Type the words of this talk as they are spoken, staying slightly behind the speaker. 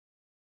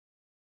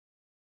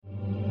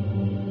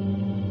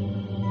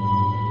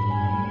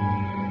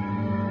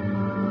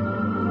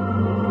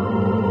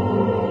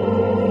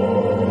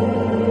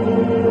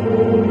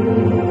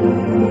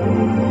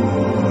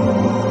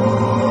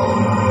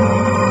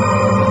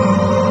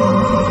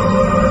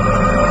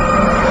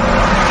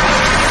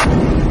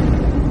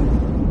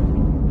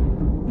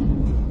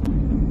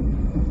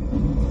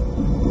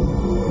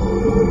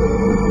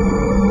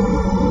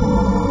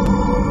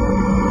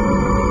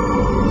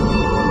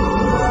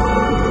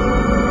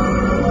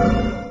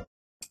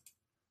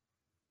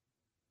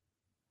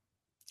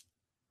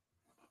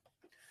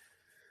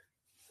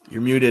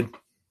You're muted.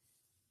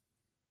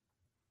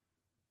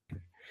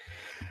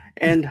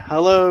 And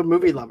hello,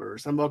 movie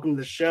lovers, and welcome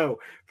to the show.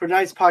 For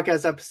tonight's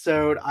podcast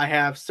episode, I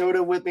have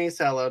Soda with me.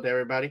 Say hello to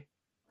everybody.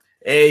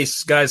 Hey,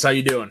 guys, how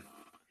you doing?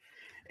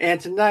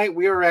 And tonight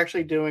we are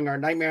actually doing our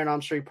Nightmare on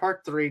Elm Street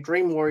Part 3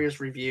 Dream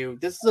Warriors review.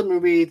 This is a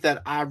movie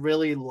that I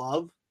really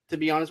love, to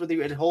be honest with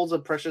you. It holds a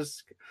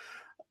precious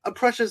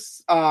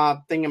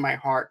thing in my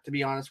heart, to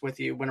be honest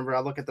with you, whenever I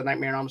look at the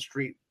Nightmare on Elm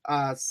Street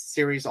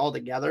series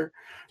altogether.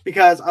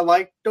 Because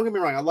don't get me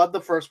wrong, I love the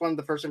first one,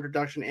 the first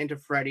introduction into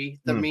Freddy,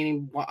 the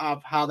meaning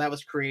of how that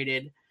was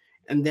created.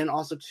 And then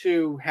also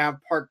to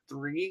have part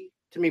 3.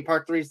 To me,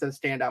 part 3 is the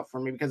standout for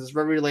me because it's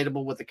very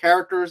relatable with the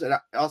characters. And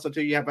also,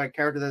 too, you have a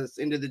character that's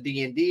into the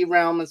D&D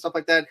realm and stuff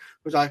like that,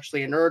 who's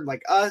actually a nerd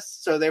like us.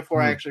 So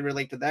therefore, I actually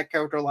relate to that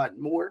character a lot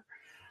more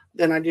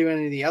than I do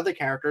any of the other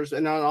characters.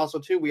 And then also,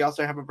 too, we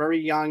also have a very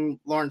young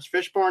Lawrence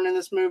Fishburne in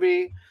this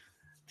movie.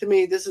 To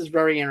me, this is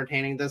very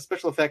entertaining. The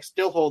special effects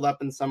still hold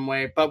up in some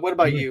way. But what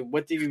about you?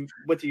 What do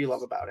you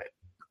love about it?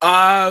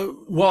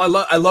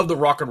 Well, I love the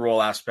rock and roll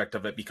aspect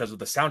of it because of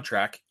the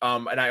soundtrack.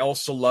 And I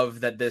also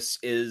love that this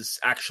is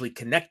actually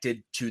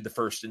connected to the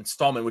first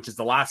installment, which is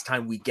the last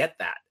time we get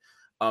that.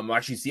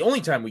 Actually, it's the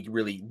only time we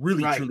really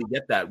truly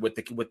get that with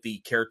the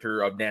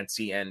character of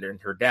Nancy and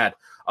her dad.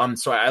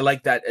 So I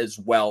like that as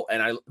well.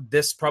 And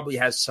this probably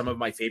has some of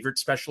my favorite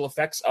special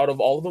effects out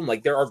of all of them.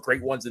 Like there are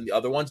great ones in the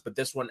other ones, but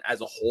this one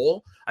as a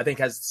whole, I think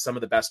has some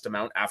of the best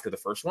amount after the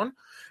first one.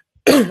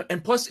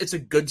 And plus, it's a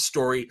good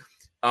story.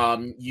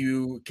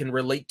 You can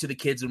relate to the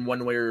kids in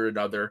one way or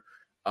another.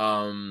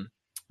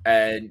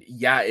 And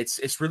yeah,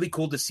 it's really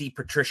cool to see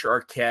Patricia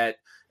Arquette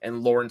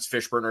and Lawrence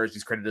Fishburne, or as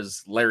he's credited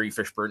as Larry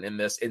Fishburne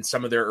in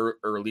some of their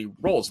early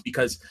roles,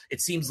 because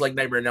it seems like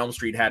Nightmare on Elm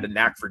Street had a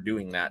knack for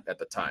doing that at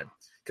the time.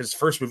 Because the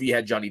first movie you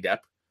had Johnny Depp,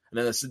 and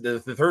then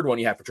the third one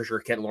you have Patricia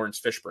Arquette and Lawrence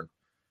Fishburne.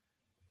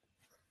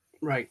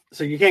 Right.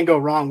 So you can't go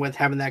wrong with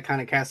having that kind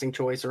of casting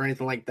choice or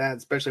anything like that,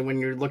 especially when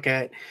you look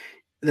at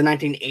the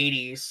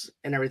 1980s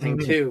and everything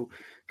too.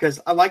 Because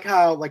I like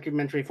how, like you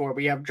mentioned before,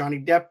 we have Johnny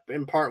Depp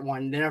in part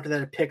 1. Then after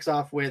that, it picks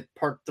off with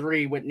part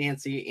 3 with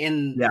Nancy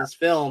in this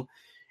film.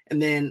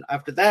 And then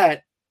after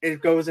that,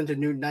 it goes into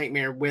New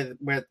Nightmare with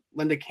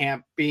Linda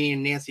Camp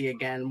being Nancy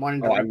again,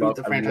 wanting to reboot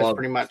the franchise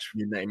pretty much.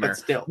 New Nightmare. But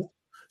still.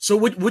 So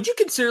would you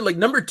consider, like,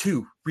 number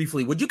 2,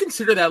 briefly, would you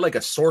consider that like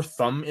a sore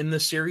thumb in the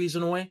series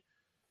in a way?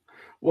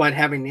 What,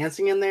 having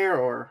Nancy in there,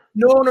 or?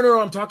 No.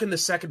 I'm talking the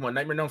second one,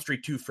 Nightmare on Elm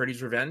Street 2,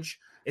 Freddy's Revenge.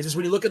 It's just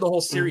when you look at the whole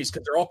series,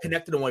 because they're all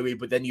connected in one way,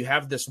 but then you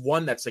have this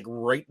one that's like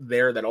right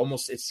there that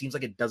almost, it seems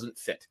like it doesn't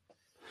fit.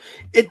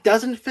 It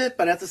doesn't fit,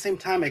 but at the same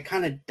time, it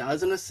kind of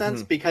does in a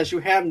sense, because you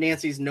have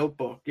Nancy's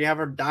notebook. You have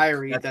her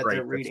diary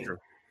they're reading.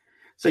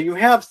 So you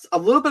have a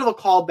little bit of a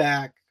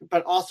callback,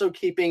 but also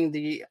keeping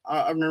the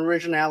an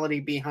originality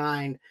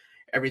behind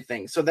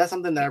everything. So that's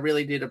something that I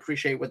really did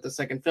appreciate with the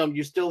second film.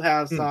 You still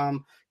have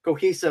some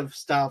cohesive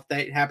stuff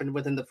that happened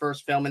within the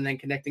first film and then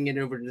connecting it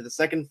over to the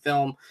second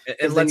film.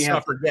 And let's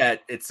not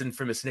forget its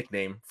infamous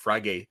nickname,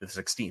 Friday the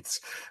 16th.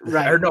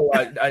 Right. Or no,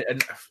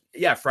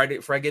 Friday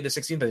the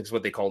 16th, I think is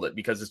what they called it,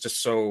 because it's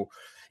just so,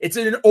 it's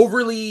an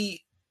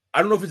overly, I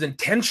don't know if it's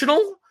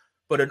intentional,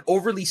 but an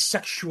overly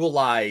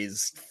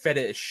sexualized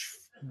fetish,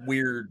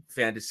 weird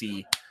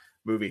fantasy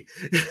movie.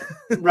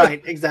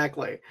 Right,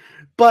 exactly.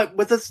 But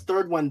with this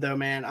third one, though,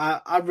 man,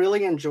 I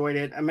really enjoyed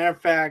it. As a matter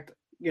of fact,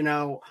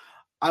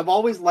 I've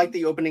always liked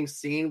the opening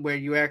scene where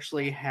you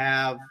actually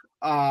have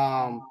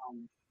hold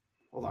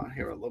on,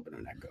 here a little bit of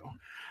an echo.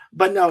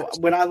 But no,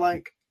 what I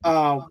like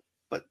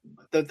but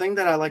the thing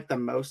that I like the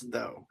most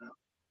though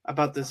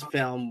about this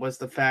film was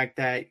the fact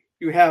that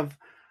you have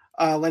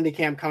Linda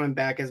Camp coming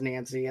back as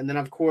Nancy, and then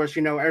of course,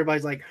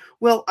 everybody's like,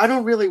 well, I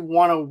don't really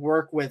want to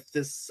work with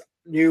this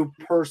new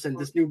person,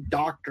 this new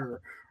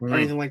doctor or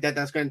anything like that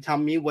that's going to tell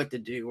me what to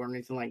do or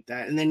anything like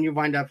that. And then you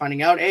wind up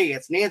finding out, hey,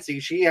 it's Nancy.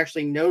 She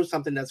actually knows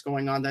something that's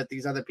going on that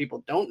these other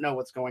people don't know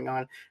what's going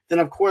on. Then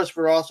of course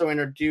we're also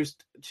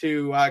introduced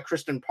to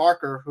Kristen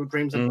Parker, who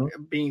dreams of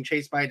being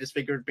chased by a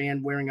disfigured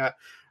man wearing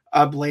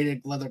a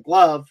bladed leather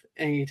glove,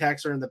 and he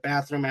attacks her in the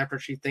bathroom after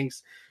she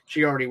thinks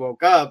she already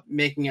woke up,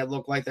 making it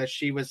look like that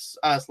she was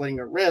slitting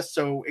her wrist.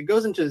 So it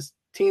goes into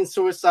teen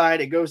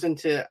suicide. It goes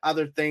into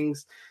other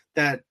things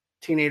that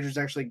teenagers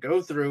actually go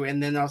through,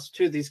 and then also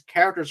too, these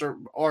characters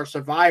are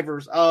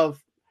survivors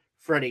of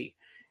Freddy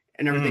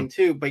and everything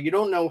too, but you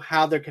don't know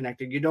how they're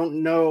connected. You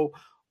don't know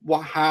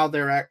how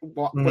they're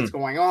what's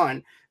going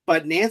on,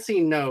 but Nancy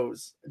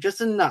knows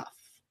just enough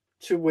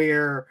to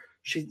where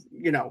she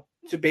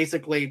to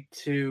basically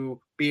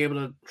to be able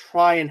to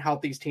try and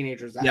help these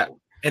teenagers out.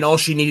 And all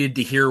she needed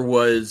to hear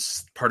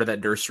was part of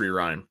that nursery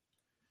rhyme.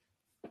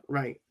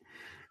 Right.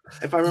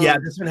 If I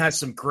remember, this one has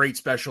some great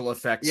special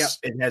effects. Yep.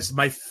 It has,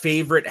 my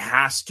favorite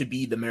has to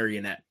be the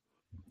marionette.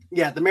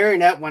 Yeah, the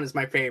marionette one is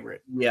my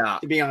favorite. Yeah,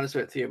 to be honest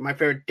with you, my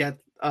favorite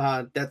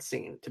death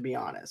scene, to be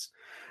honest.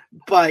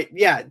 But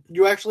yeah,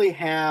 you actually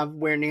have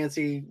where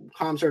Nancy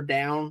calms her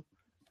down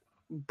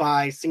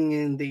by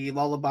singing the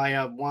lullaby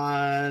of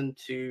 1,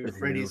 2,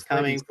 Freddy's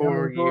coming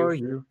for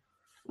you.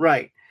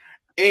 Right.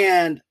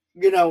 And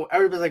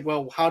everybody's like,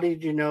 well, how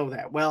did you know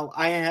that? Well,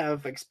 I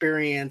have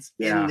experience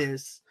in Yeah.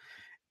 this.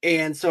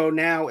 And so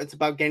now it's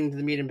about getting to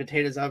the meat and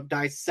potatoes of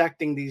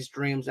dissecting these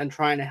dreams and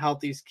trying to help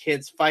these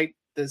kids fight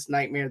this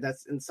nightmare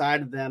that's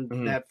inside of them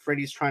Mhm. that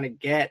Freddy's trying to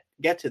get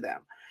to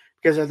them,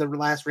 because they're the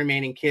last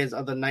remaining kids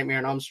of the Nightmare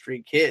on Elm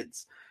Street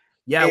kids.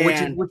 Yeah,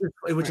 And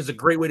which is a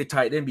great way to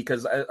tie it in,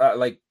 because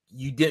like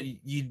you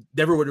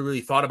never would have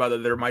really thought about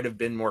it. There might have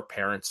been more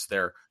parents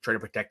there trying to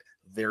protect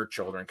their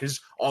children, because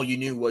all you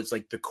knew was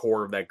like the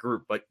core of that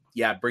group. But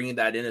yeah, bringing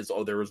that in as,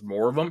 oh, there was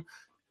more of them.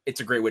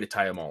 It's a great way to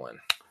tie them all in.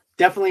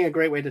 definitely a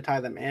great way to tie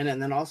them in.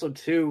 And then also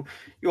too,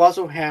 you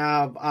also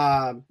have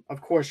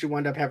of course you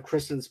wind up have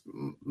Kristen's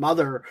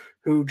mother,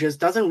 who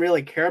just doesn't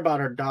really care about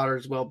her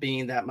daughter's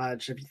well-being that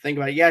much. If you think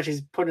about it, yeah,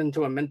 she's put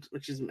into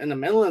she's in a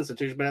mental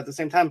institution, but at the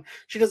same time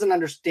she doesn't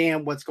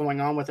understand what's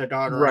going on with her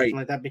daughter or anything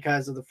Right. like that,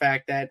 because of the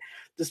fact that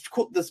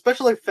the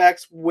special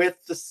effects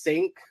with the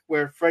sink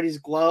where Freddy's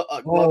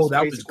Oh, gloves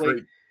that was basically,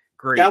 great.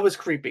 Great. that was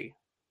creepy.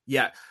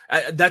 Yeah,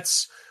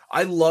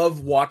 I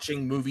love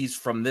watching movies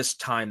from this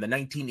time, the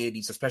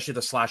 1980s, especially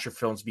the slasher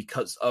films,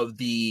 because of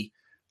the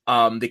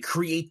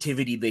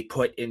creativity they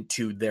put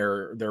into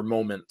their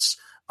moments.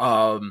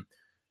 And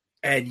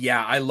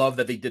yeah, I love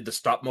that they did the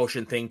stop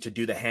motion thing to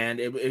do the hand.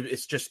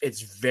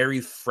 It's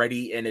very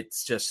Freddy, and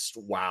it's just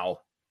wow.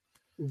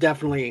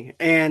 Definitely.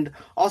 And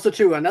also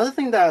too, another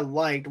thing that I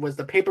liked was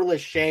the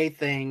paperless Shay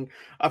thing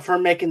of her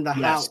making the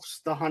Yes.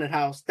 house, the haunted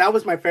house. That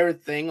was my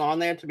favorite thing on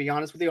there, to be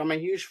honest with you. I'm a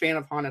huge fan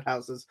of haunted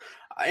houses,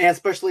 and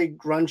especially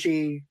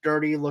grungy,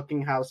 dirty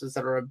looking houses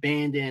that are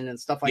abandoned and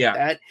stuff like Yeah.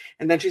 that.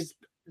 And then she's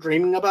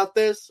dreaming about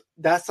this.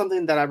 That's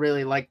something that I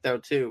really like though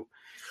too.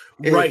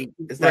 Right.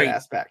 Is that Right.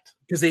 aspect.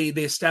 Because they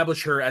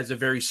establish her as a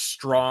very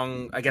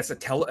strong, I guess,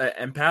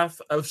 empath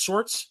of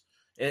sorts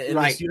in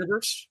Right. this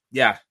universe.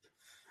 Yeah.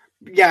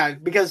 Yeah,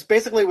 because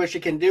basically what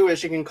she can do is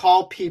she can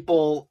call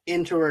people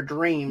into her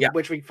dream, Yeah.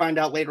 which we find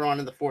out later on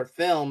in the fourth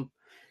film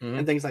Mhm.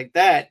 and things like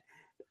that.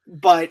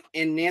 But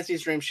in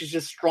Nancy's dream, she's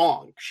just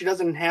strong. She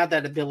doesn't have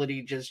that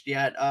ability just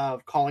yet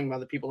of calling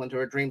other people into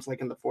her dreams like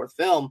in the fourth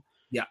film.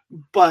 Yeah.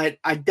 But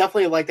I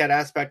definitely like that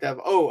aspect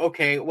of, oh,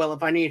 okay, well,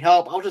 if I need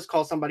help, I'll just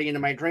call somebody into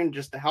my dream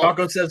just to help.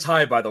 Taco says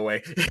hi, by the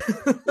way.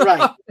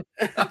 Right.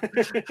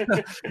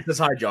 He says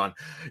hi, John.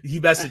 He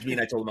messaged me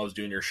and I told him I was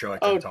doing your show. I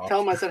couldn't talk. Tell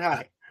him I said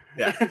hi.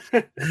 Yeah.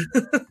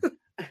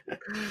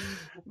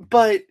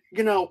 But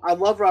I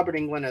love Robert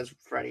Englund as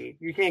Freddy.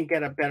 You can't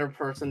get a better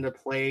person to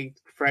play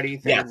Freddy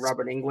than Yes.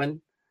 Robert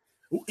Englund.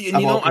 And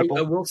I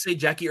will say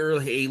Jackie Earle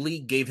Haley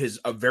gave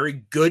a very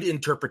good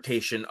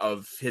interpretation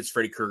of his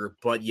Freddy Krueger,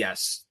 but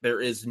yes, there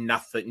is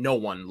no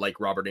one like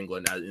Robert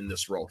Englund in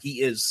this role.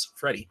 He is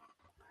Freddy.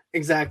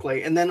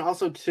 Exactly. And then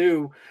also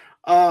too,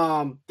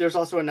 there's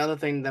also another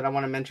thing that I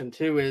want to mention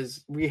too,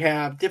 is we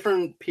have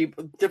different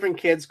people, different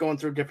kids going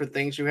through different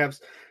things. You have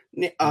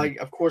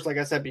of course, like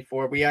I said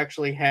before, we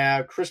actually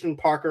have Kristen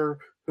Parker,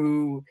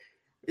 who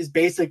is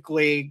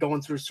basically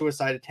going through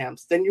suicide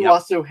attempts. Then you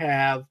also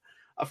have,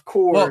 of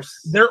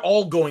course, they're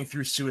all going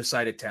through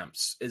suicide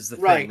attempts is the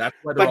right. thing. That's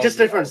why but just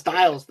different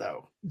styles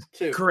though,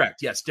 too.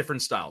 Correct. Yes,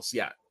 different styles.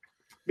 Yeah.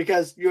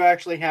 Because you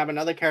actually have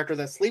another character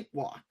that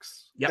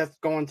sleepwalks. Yep. That's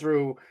going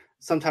through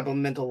some type of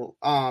mental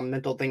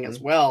thing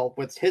as well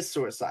with his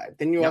suicide.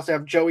 Then you also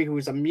have Joey,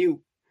 who's a mute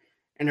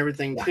and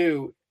everything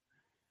too.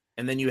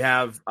 And then you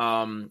have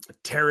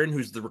Taryn,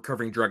 who's the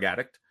recovering drug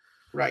addict.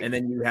 Right. And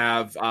then you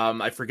have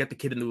I forget the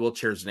kid in the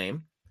wheelchair's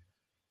name.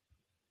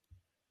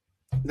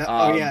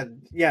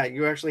 Yeah.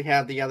 You actually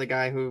have the other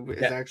guy who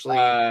is actually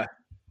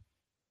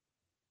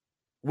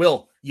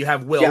Will. You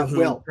have Will,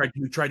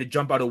 who tried to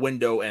jump out a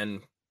window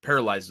and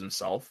paralyze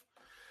himself.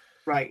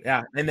 Right.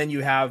 Yeah. And then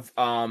you have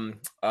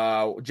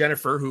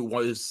Jennifer, who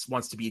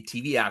wants to be a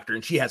TV actor,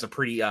 and she has a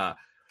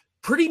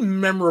pretty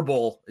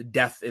memorable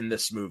death in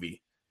this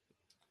movie.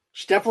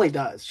 She definitely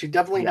does. She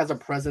definitely has a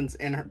presence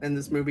in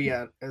this movie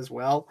as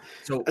well.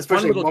 So,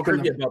 especially fun little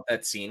trivia about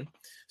that scene.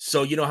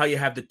 So, you know how you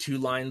have the two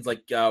lines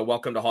like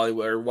 "Welcome to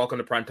Hollywood" or "Welcome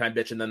to Primetime,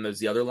 Bitch," and then there's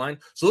the other line.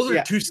 So those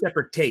are two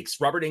separate takes.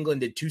 Robert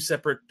Englund did two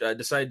separate.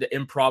 Decided to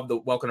improv the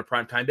 "Welcome to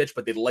Primetime, Bitch,"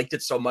 but they liked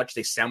it so much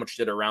they sandwiched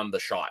it around the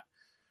shot.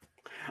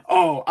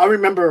 Oh, I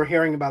remember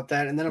hearing about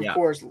that, and then of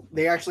course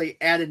they actually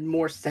added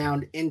more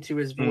sound into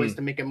his voice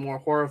to make it more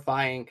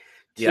horrifying.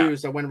 Too,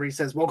 so whenever he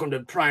says "Welcome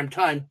to prime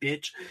time,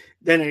 bitch,"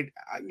 then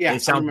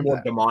it sounds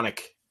more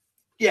demonic.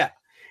 Yeah,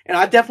 and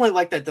I definitely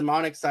like that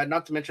demonic side.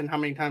 Not to mention how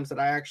many times that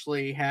I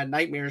actually had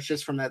nightmares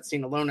just from that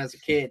scene alone as a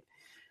kid.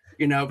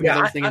 Because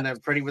I was thinking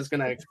that Freddy was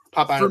gonna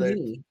pop out of there.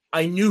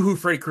 I knew who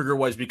Freddy Krueger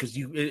was because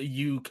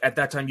you at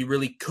that time you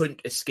really couldn't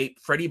escape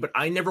Freddy, but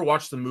I never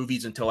watched the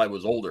movies until I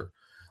was older.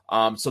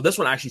 So this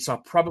one I actually saw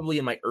probably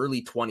in my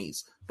early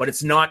 20s, but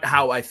it's not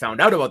how I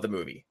found out about the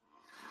movie.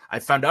 I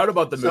found out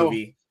about the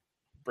movie.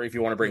 If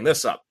you want to bring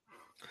this up.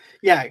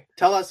 Yeah,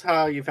 tell us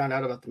how you found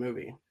out about the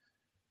movie.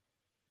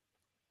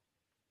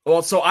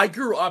 Well, so I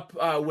grew up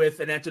with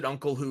an aunt and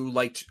uncle who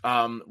liked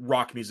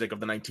rock music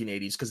of the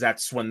 1980s because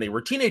that's when they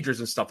were teenagers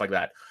and stuff like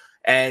that.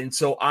 And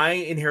so I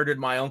inherited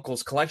my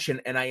uncle's collection,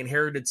 and I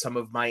inherited some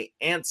of my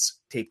aunt's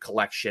tape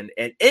collection.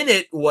 And in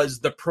it was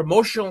the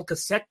promotional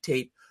cassette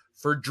tape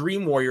for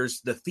Dream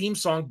Warriors, the theme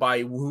song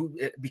by who,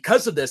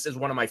 because of this, is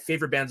one of my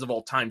favorite bands of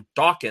all time,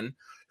 Dokken,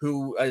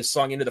 who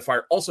song Into the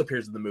Fire also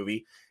appears in the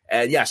movie.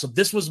 And yeah, so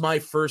this was my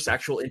first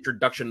actual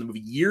introduction to the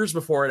movie. Years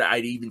before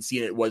I'd even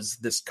seen it, was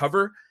this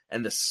cover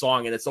and this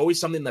song. And it's always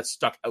something that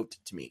stuck out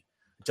to me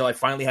until I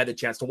finally had the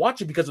chance to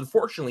watch it, because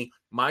unfortunately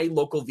my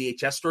local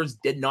VHS stores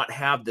did not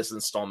have this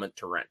installment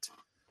to rent.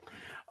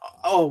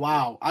 Oh,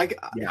 wow.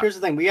 Here's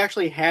the thing. We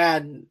actually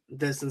had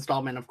this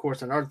installment, of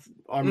course, in our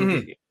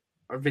movie,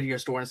 our video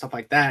store and stuff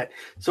like that.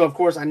 So, of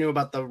course, I knew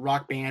about the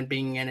Rock Band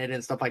being in it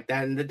and stuff like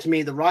that. And to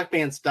me, the Rock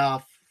Band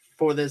stuff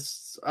for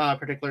this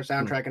particular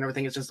soundtrack and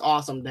everything is just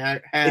awesome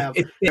to have.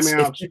 It fits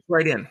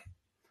right in.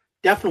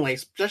 Definitely,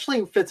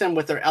 especially fits in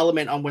with their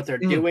element on what they're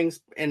doing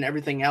and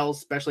everything else,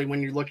 especially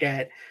when you look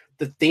at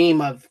the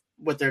theme of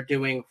what they're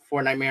doing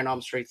for Nightmare on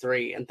Elm Street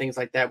 3 and things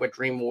like that with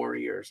Dream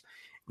Warriors.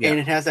 Yeah. And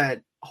it has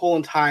that whole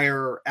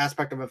entire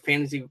aspect of a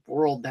fantasy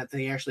world that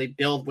they actually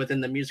build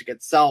within the music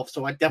itself.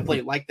 So I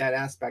definitely like that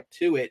aspect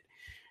to it.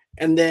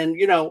 And then,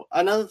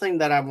 another thing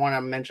that I want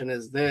to mention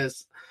is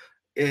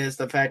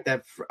the fact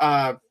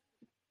that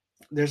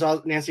there's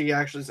Nancy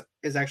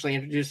is actually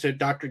introduced to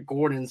Dr.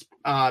 Gordon's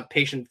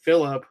patient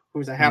Philip,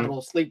 who's a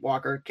habitual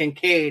sleepwalker.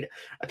 Kincaid,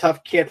 a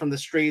tough kid from the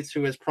streets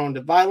who is prone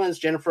to violence.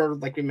 Jennifer,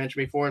 like we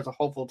mentioned before, is a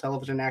hopeful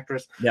television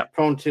actress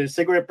prone to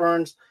cigarette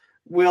burns.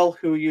 Will,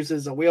 who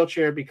uses a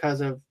wheelchair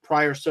because of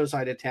prior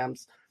suicide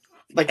attempts.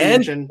 Like you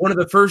mentioned, one of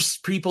the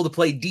first people to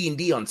play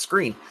D&D on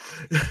screen.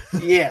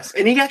 Yes,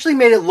 and he actually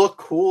made it look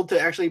cool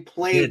to actually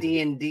play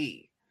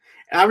D&D.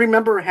 And I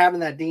remember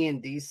having that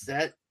D&D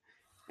set.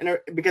 And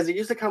because it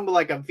used to come with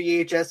like a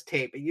VHS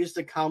tape, it used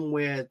to come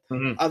with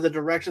other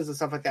directions and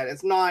stuff like that.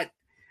 It's not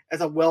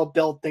as a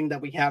well-built thing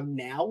that we have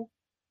now.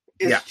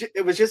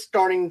 It was just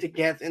starting to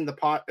get in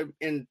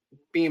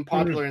being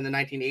popular in the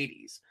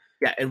 1980s.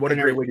 Yeah, and what a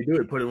great way to do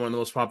it! Put in one of the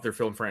most popular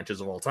film franchises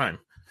of all time.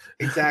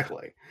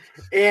 Exactly,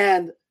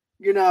 and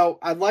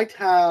I liked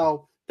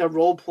how the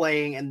role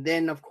playing, and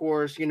then of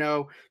course,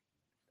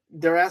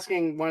 they're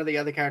asking one of the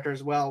other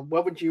characters, "Well,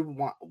 what would you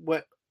want?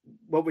 What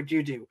would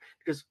you do?"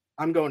 Because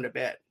I'm going to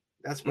bed.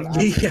 That's what I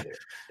do.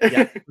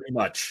 Yeah,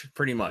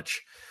 pretty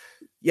much.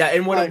 Yeah,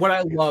 and what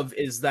I love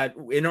is that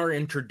in our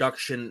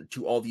introduction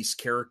to all these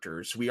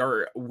characters, we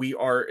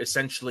are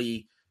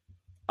essentially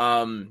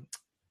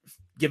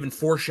given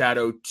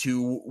foreshadow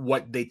to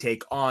what they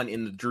take on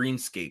in the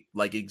dreamscape.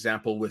 Like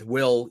example with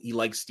Will, he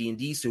likes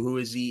D&D, so who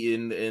is he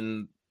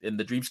in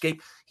the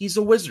dreamscape? He's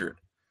a wizard.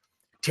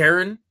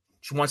 Taryn,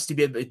 she wants to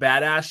be a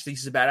badass. She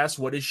thinks she's a badass.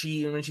 What is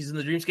she when she's in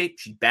the dreamscape?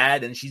 She's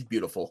bad and she's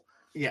beautiful.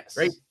 Yes.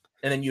 Right?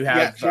 And then you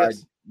have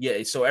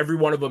so every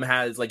one of them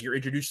has, like, you're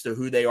introduced to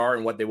who they are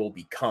and what they will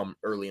become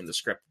early in the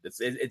script.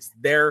 It's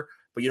there,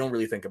 but you don't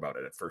really think about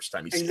it at first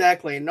time you see it.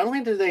 Exactly. Not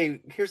only do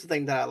here's the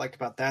thing that I liked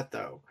about that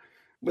though.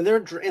 When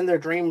they're in their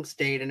dream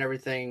state and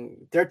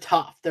everything, they're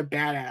tough, they're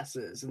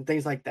badasses and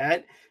things like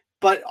that.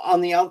 But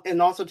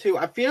and also too,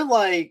 I feel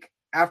like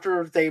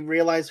after they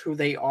realize who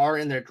they are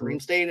in their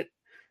dream state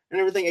and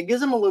everything, it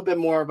gives them a little bit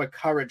more of a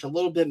courage, a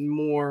little bit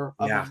more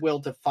of a will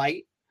to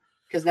fight.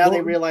 Because now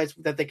they realize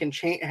that they can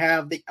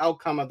have the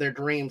outcome of their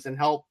dreams and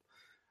help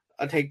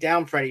take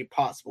down Freddy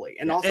possibly.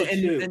 And also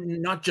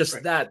and not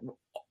just that,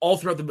 all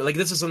throughout like,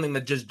 this is something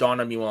that just dawned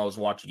on me while I was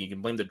watching. You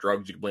can blame the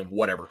drugs, you can blame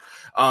whatever.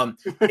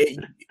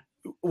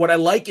 What I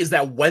like is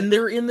that when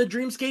they're in the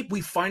dreamscape, we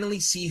finally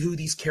see who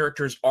these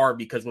characters are,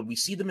 because when we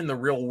see them in the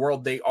real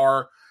world, they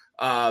are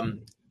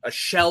a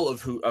shell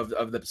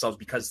of themselves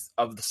because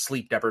of the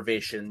sleep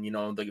deprivation.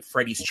 The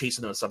Freddy's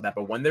chasing them and stuff like that.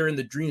 But when they're in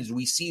the dreams,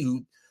 we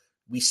see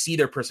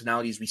their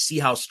personalities, we see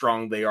how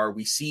strong they are,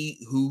 we see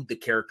who the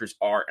characters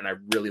are, and I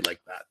really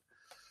like that.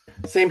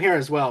 Same here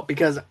as well,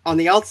 because on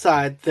the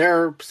outside,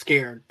 they're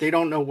scared. They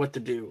don't know what to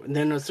do. And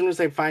then as soon as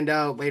they find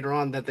out later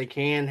on that they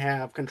can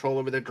have control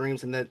over their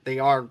dreams and that they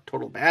are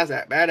total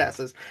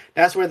badasses,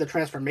 that's where the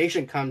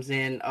transformation comes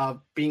in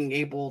of being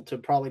able to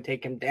probably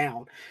take him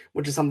down,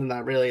 which is something that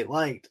I really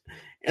liked.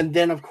 And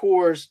then, of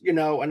course,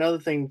 another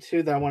thing,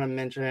 too, that I want to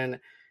mention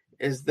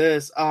is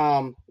this.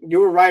 You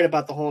were right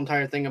about the whole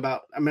entire thing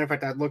about, a matter of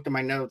fact, I looked at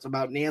my notes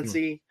about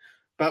Nancy,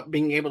 about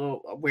being able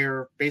to,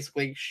 where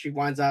basically she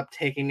winds up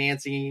taking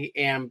Nancy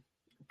and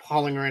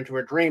pulling her into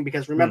her dream,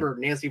 because remember,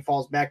 Nancy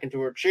falls back into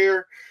her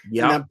chair and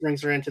that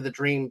brings her into the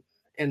dream,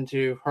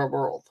 into her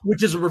world.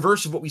 Which is a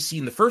reverse of what we see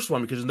in the first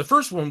one, because in the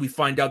first one, we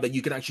find out that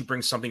you can actually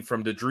bring something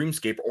from the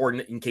dreamscape, or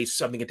in case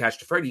something attached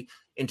to Freddy,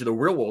 into the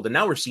real world. And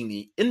now we're seeing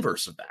the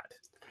inverse of that.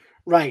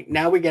 Right.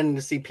 Now we're getting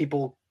to see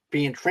people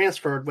being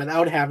transferred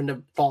without having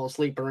to fall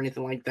asleep or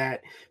anything like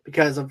that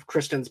because of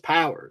Kristen's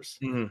powers.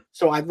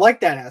 So I like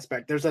that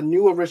aspect. There's a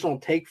new original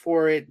take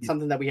for it,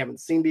 something that we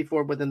haven't seen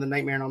before within the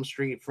Nightmare on Elm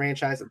Street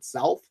franchise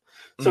itself.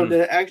 So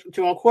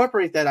to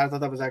incorporate that, I thought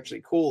that was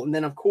actually cool. And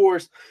then, of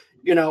course,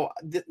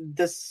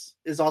 this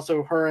is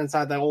also her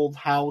inside the old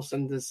house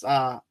and this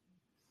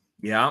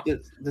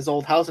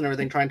old house and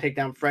everything, trying to take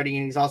down Freddy.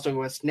 And he's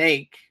also a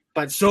snake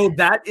But so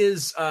that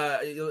is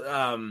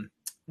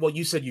well,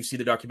 you said you see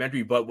the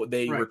documentary, but what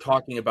they were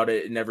talking about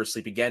it in Never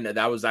Sleep Again,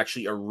 that was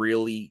actually a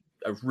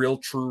real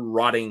true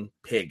rotting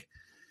pig.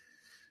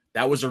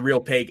 That was a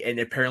real pig, and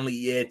apparently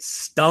it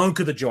stunk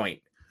of the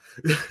joint.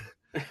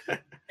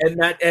 and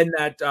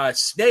that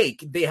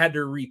snake, they had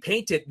to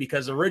repaint it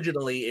because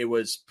originally it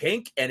was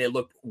pink and it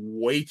looked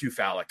way too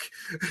phallic.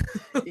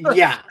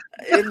 Yeah,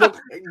 it looked.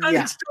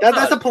 Yeah,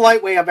 that's a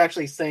polite way of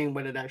actually saying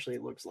what it actually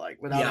looks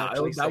like. Without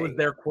that was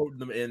their quote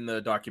in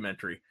the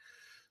documentary.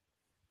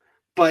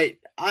 But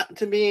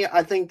to me,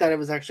 I think that it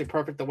was actually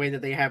perfect the way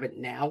that they have it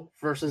now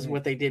versus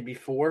what they did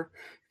before.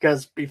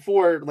 Because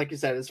before, like you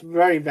said, it's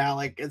very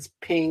phallic. It's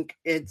pink.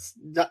 It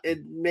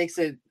makes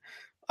it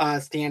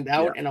stand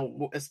out in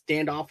a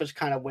standoffish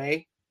kind of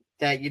way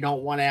that you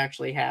don't want to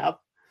actually have.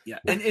 Yeah,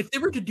 and if they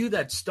were to do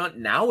that stunt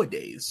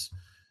nowadays,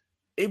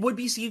 it would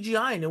be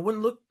CGI and it would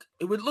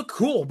look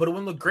cool, but it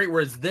wouldn't look great.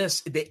 Whereas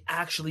this, they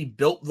actually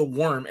built the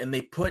worm and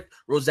they put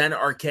Rosanna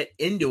Arquette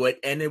into it,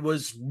 and it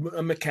was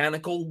a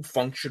mechanical,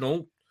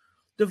 functional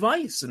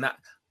device. And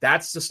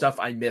that's the stuff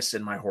I miss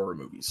in my horror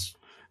movies.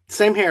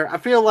 Same here. I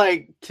feel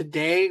like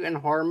today in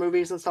horror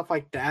movies and stuff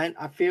like that,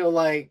 I feel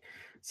like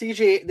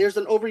CGI, there's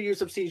an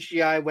overuse of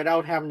CGI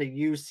without having to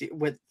use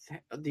with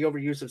the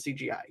overuse of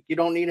CGI. You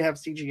don't need to have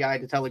CGI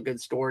to tell a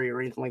good story or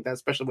anything like that,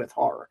 especially with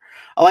horror.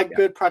 I like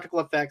good practical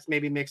effects,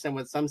 maybe mixed in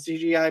with some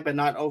CGI, but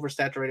not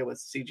oversaturated with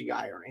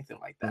CGI or anything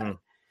like that.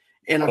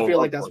 And I feel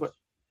like that's what,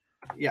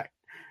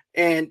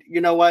 And you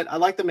know what? I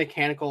like the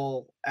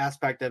mechanical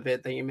aspect of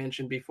it that you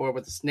mentioned before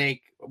with the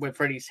snake, with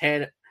Freddy's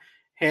head.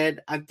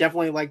 I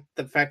definitely like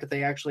the fact that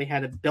they actually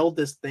had to build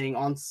this thing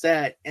on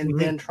set and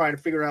then try to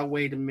figure out a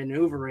way to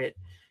maneuver it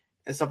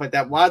and stuff like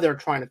that while they're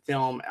trying to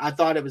film. I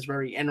thought it was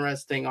very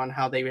interesting on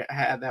how they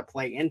had that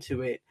play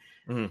into it.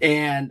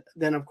 And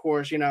then, of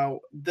course,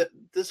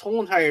 this whole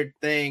entire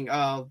thing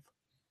of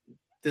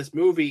this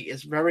movie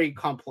is very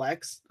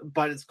complex,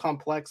 but it's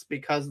complex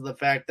because of the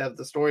fact that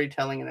the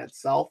storytelling in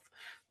itself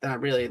that I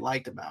really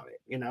liked about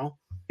it,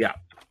 Yeah.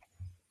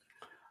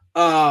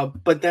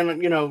 But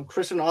then,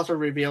 Kristen also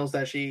reveals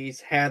that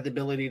she's had the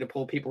ability to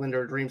pull people into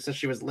her dreams since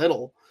she was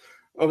little.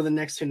 Over the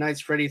next 2 nights,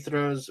 Freddy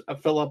throws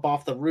Philip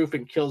off the roof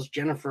and kills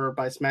Jennifer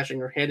by smashing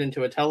her head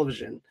into a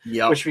television,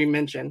 which we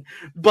mentioned.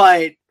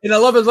 And I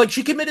love it. Like,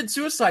 she committed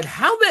suicide.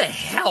 How the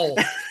hell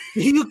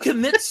do you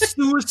commit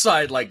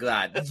suicide like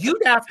that?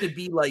 You'd have to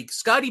be like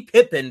Scottie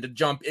Pippen to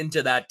jump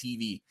into that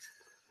TV.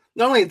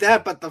 Not only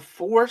that, but the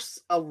force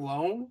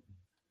alone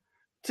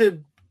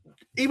to,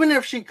 even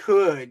if she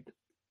could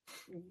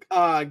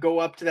go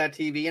up to that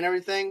TV and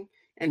everything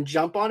and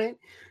jump on it,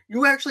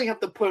 you actually have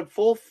to put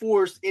full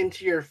force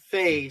into your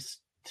face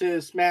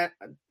to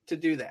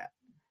do that.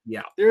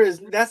 Yeah.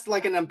 That's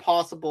like an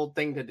impossible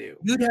thing to do.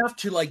 You'd have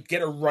to like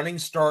get a running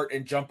start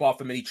and jump off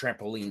a mini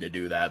trampoline to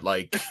do that.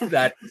 Like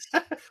that.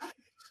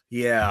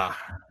 Yeah.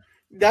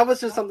 That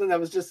was just something that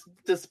was just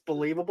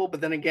disbelievable.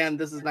 But then again,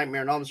 this is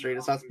Nightmare on Elm Street.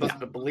 It's not supposed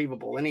to be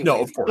believable anyway.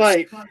 No, of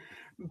course.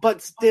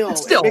 But still,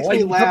 it makes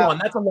me laugh. Come on,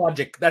 that's a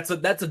logic. That's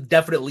a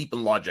definite leap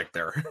in logic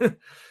there.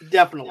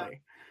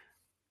 Definitely.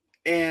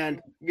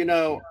 And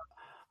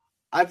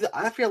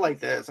I feel like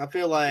this. I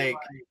feel like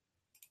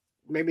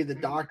maybe the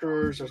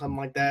doctors or something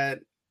like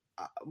that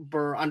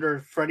were under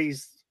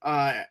Freddy's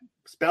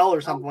spell or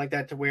something like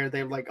that, to where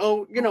they were like,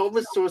 oh, it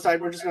was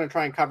suicide. We're just going to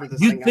try and cover this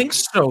thing up. You think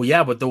so?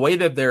 Yeah, but the way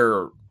that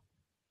they're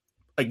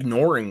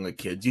ignoring the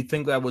kids, you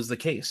think that was the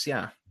case?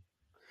 Yeah.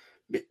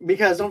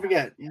 Because don't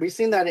forget, we've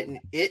seen that in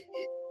It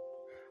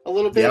a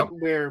little bit,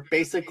 where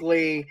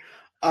basically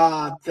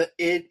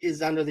It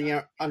is under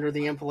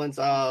the influence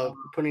of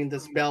putting the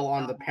spell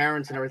on the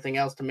parents and everything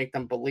else to make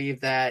them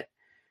believe that,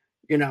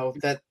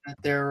 that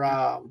they're,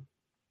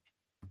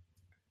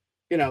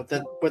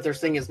 that what they're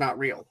seeing is not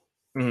real.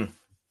 Mm-hmm.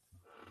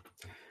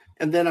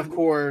 And then, of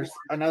course,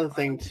 another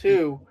thing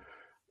too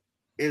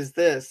is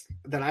this,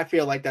 that I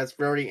feel like that's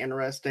very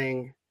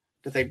interesting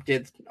that they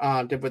did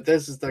with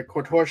this, is the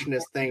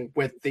contortionist thing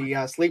with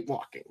the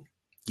sleepwalking.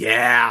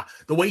 Yeah,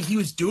 the way he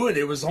was doing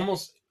it was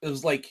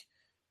like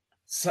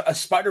a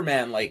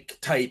Spider-Man like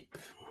type.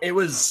 It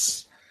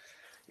was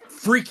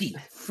freaky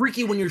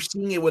when you're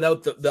seeing it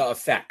without the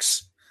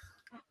effects.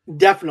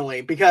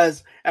 Definitely,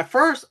 because at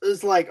first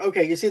it's like,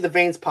 okay, you see the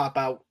veins pop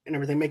out and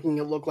everything, making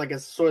it look like a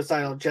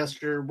suicidal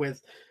gesture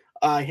with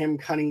him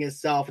cutting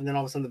himself, and then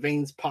all of a sudden the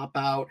veins pop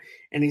out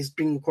and he's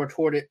being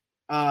contorted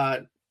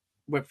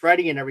with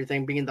Freddy and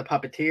everything, being the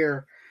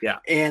puppeteer. Yeah.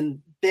 And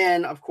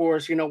then, of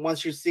course,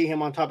 once you see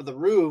him on top of the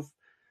roof,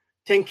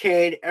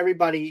 Kincaid,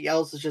 everybody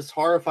else is just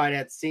horrified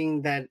at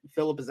seeing that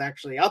Philip is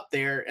actually up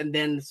there. And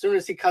then as soon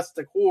as he cuts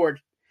the cord,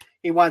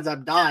 he winds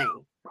up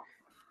dying.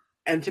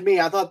 And to me,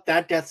 I thought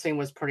that death scene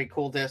was pretty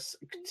cool to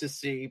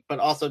see, but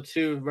also,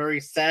 too,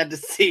 very sad to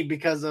see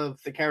because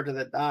of the character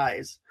that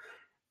dies.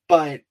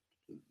 But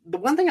the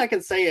one thing I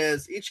can say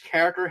is each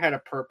character had a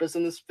purpose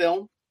in this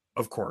film.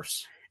 Of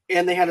course.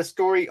 And they had a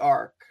story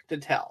arc to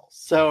tell.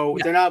 So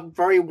they're not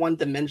very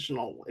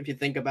one-dimensional, if you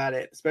think about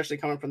it, especially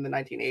coming from the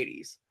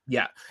 1980s.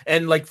 Yeah.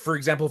 And like, for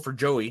example, for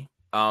Joey,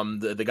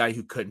 the guy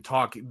who couldn't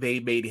talk, they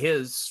made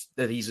his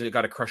that he's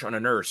got a crush on a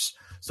nurse.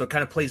 So it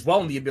kind of plays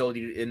well in the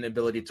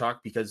ability to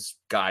talk, because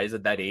guys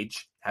at that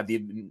age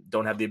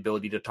don't have the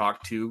ability to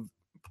talk to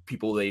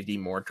people they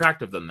deem more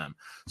attractive than them.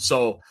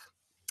 So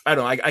I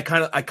don't know. I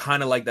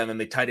kind of like that, and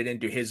they tied it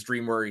into his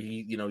dream where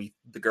the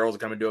girls are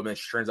coming to him, and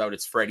it turns out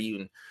it's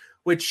Freddy,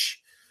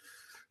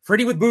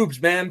 Freddy with boobs,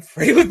 man.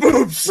 Freddy with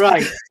boobs.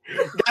 Right.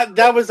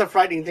 That was a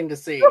frightening thing to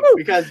see,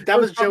 because that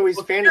was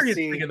Joey's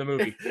fantasy in the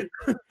movie.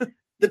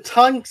 The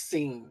tongue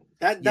scene.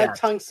 That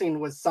tongue scene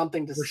was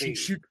something to where see. She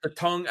shoot the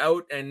tongue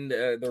out and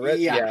the rest.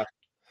 Yeah.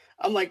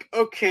 I'm like,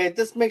 okay,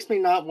 this makes me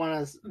not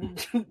want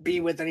to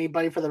be with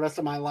anybody for the rest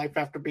of my life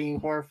after being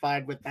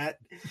horrified with that.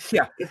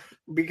 Yeah.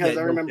 Because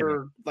I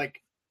remember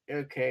like,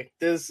 okay,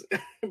 this,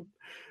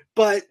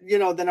 but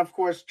then of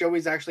course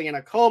Joey's actually in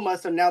a coma.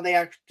 So now they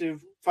have to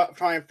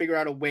try and figure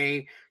out a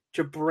way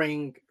to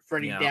bring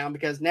Freddy down,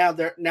 because now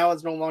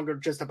it's no longer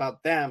just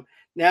about them.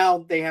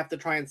 Now they have to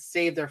try and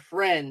save their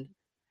friend.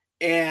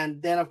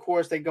 And then of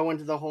course they go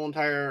into the whole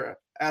entire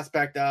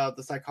aspect of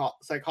the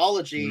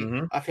psychology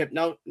of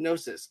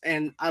hypnosis.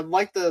 And I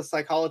like the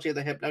psychology of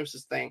the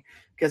hypnosis thing,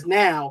 because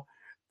now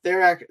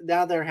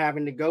they're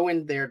having to go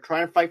in there,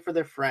 trying to fight for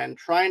their friend,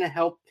 trying to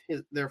help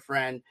their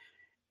friend,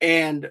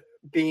 and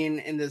being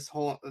in this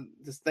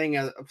thing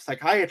of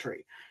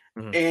psychiatry.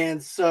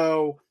 And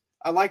so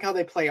I like how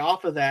they play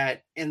off of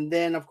that. And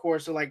then of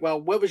course they're like, well,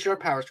 what was your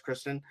powers,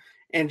 Kristen?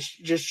 And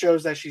she just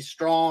shows that she's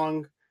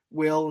strong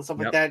will and stuff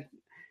like that.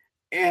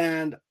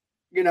 And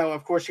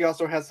of course, she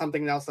also has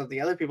something else that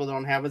the other people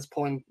don't have, is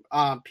pulling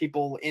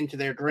people into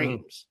their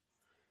dreams.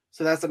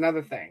 So that's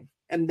another thing.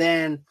 And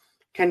then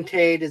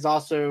Kincaid is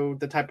also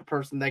the type of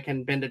person that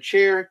can bend a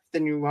chair.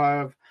 Then you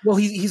have... Well,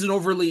 he's an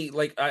overly,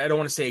 like, I don't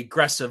want to say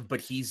aggressive, but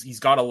he's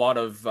got a lot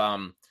of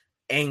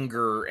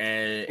anger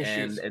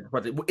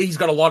but he's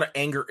got a lot of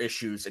anger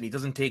issues, and he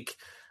doesn't take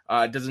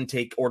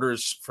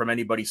orders from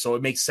anybody. So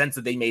it makes sense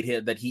that they made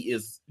him that he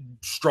is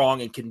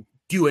strong and can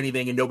do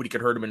anything, and nobody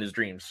could hurt him in his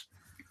dreams.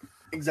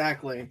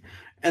 Exactly.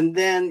 And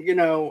then,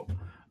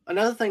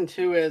 another thing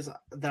too is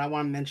that I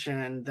want to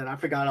mention that I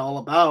forgot all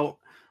about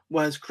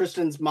was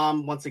Kristen's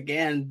mom, once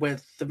again,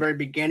 with the very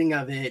beginning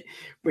of it,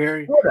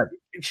 where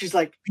she's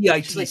like,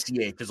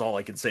 PITCH is all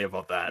I can say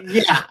about that.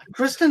 Yeah.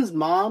 Kristen's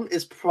mom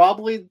is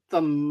probably the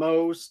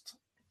most,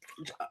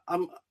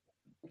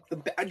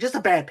 just a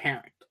bad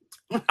parent.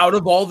 Out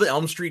of all the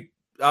Elm Street,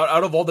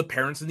 out of all the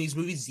parents in these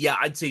movies,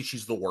 I'd say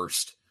she's the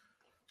worst.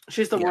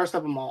 She's the worst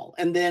of them all.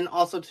 And then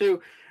also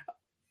too,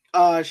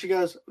 she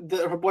goes,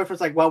 her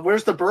boyfriend's like, well,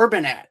 where's the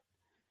bourbon at?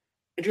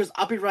 And she goes,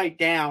 I'll be right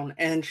down.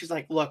 And she's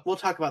like, look, we'll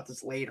talk about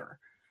this later.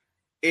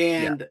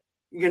 And,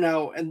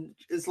 and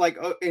it's like,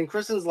 and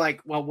Kristen's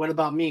like, well, what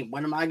about me?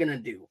 What am I going to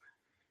do?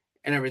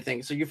 And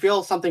everything. So you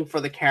feel something for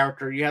the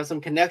character. You have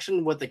some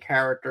connection with the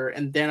character.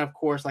 And then, of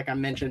course, like I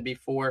mentioned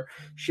before,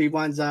 she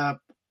winds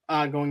up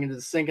going into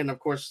the sink. And, of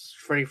course,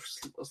 Freddy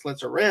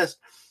slits her wrist.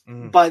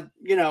 But,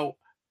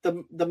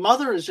 the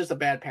mother is just a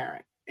bad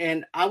parent.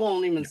 And I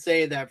won't even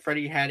say that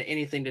Freddy had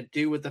anything to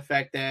do with the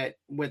fact that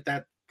with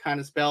that kind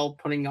of spell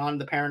putting on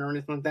the parent or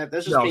anything like that.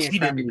 That's just being a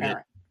crappy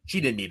parent. She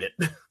didn't need it.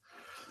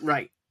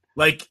 Right.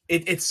 Like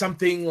it's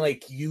something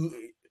like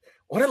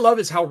what I love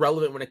is how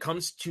relevant when it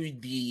comes to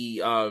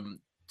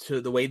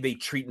the way they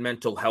treat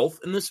mental health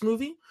in this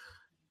movie.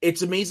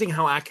 It's amazing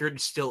how accurate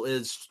it still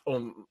is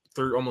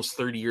almost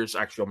 30 years,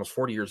 actually almost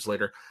 40 years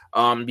later.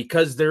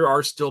 Because there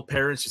are still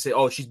parents who say,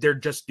 oh, they're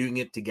just doing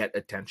it to get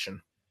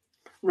attention.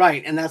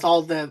 Right, and that's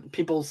all that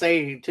people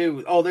say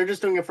too. Oh, they're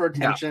just doing it for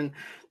attention.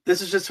 Yeah.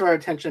 This is just for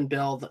attention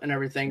build and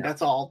everything. Yeah.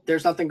 That's all.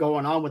 There's nothing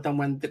going on with them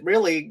when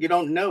really you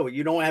don't know.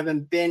 You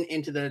haven't been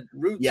into the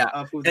roots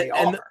of who they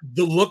are. And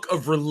the look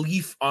of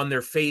relief on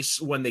their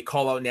face when they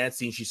call out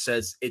Nancy and she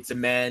says it's a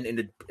man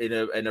in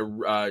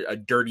a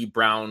dirty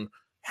brown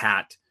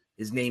hat.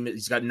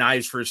 He's got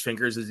knives for his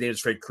fingers. His name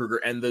is Fred Krueger.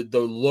 And the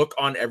look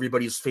on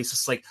everybody's face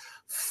is like,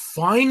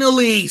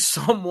 finally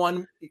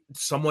someone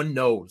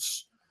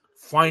knows.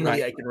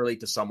 Finally, I can relate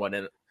to someone,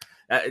 and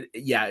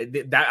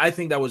that I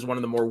think that was one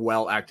of the more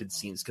well acted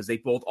scenes, because they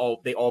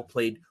all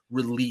played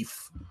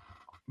relief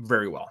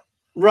very well.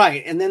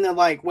 Right, and then they're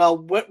like, "Well,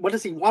 what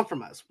does he want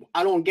from us?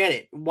 I don't get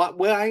it. What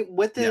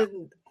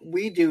did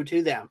we do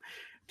to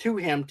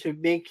him to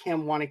make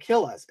him want to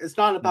kill us? It's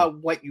not about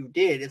what you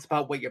did; it's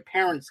about what your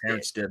parents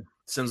did.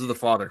 Sins of the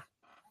father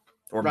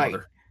or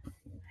mother."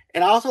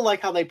 And I also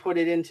like how they put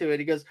it into it.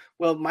 He goes,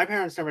 "Well, my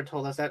parents never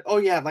told us that. Oh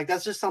yeah, like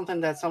that's just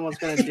something that someone's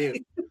going to do."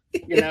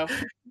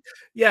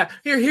 Yeah.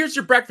 Here's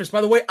your breakfast.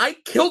 By the way, I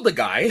killed a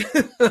guy.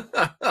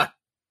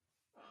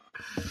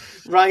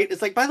 Right.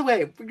 It's like, by the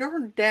way,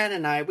 your dad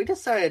and we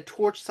decided to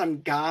torch some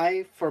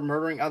guy for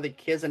murdering other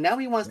kids, and now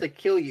he wants to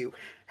kill you.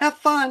 Have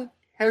fun.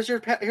 Here's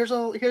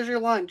your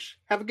lunch.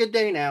 Have a good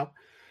day now.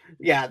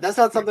 Yeah, that's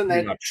not something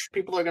that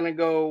people are gonna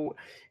go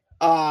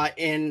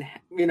and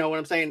what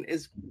I'm saying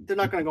is they're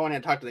not gonna go in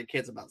and talk to their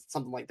kids about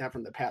something like that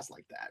from the past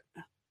like that.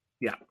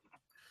 Yeah.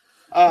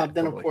 Then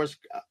totally. Of course,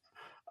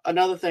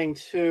 another thing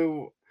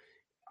too,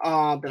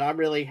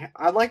 that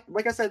I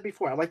like I said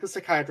before, I like the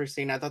psychiatry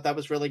scene. I thought that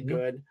was really Mhm.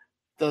 good.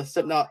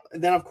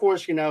 Then of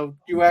course,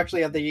 you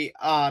actually have the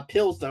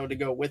pills though to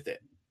go with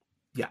it.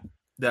 Yeah,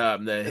 the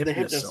The Hypnosil.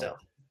 Hypnosil.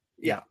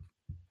 Yeah. Yeah.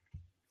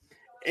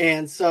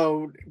 And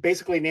so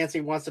basically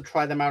Nancy wants to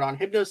try them out on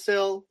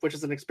Hypnosil, which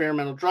is an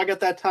experimental drug at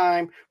that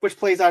time, which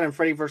plays out in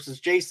Freddy versus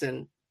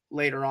Jason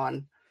later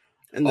on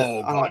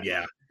Oh God,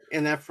 yeah,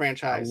 in that I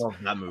franchise. love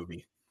that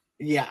movie.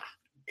 Yeah.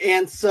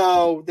 And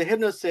so the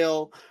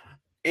Hypnosil,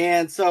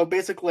 and so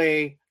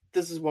basically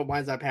this is what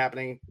winds up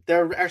happening.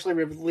 They're actually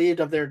relieved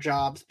of their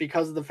jobs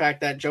because of the fact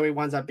that Joey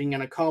winds up being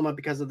in a coma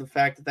because of the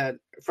fact that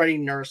Freddy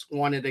Nurse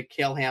wanted to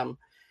kill him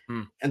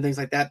and things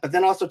like that. But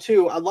then also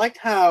too, I liked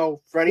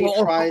how Freddy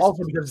tries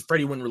also because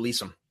Freddy wouldn't release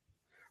him.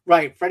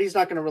 Right, Freddy's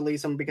not going to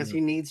release him because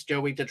he needs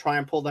Joey to try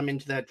and pull them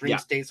into that dream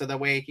state so that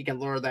way he can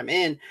lure them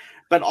in.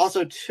 But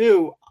also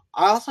too,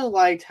 I also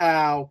liked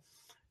how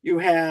you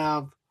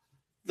have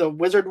the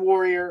Wizard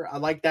Warrior. I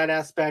like that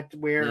aspect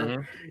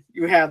where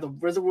you have the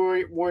Wizard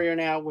Warrior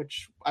now,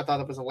 which I thought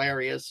that was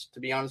hilarious, to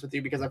be honest with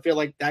you, because I feel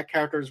like that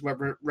character is what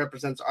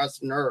represents us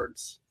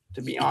nerds,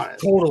 to be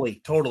honest.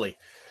 Totally.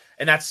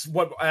 And that's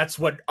what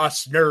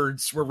us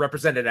nerds were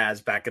represented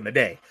as back in the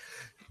day.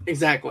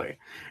 Exactly.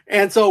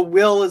 And so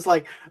Will is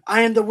like,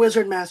 I am the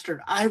Wizard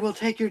Master. I will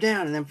take you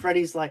down. And then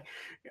Freddy's like,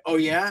 oh,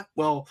 yeah?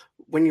 Well,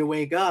 when you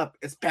wake up,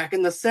 it's back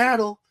in the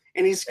saddle.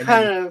 And he's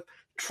kind of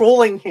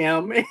trolling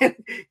him and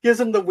gives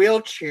him the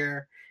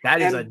wheelchair.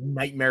 That is a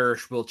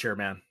nightmarish wheelchair,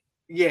 man.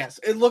 Yes.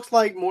 It looks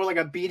like more like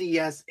a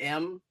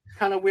BDSM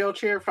kind of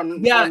wheelchair from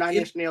Nine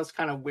Inch Nails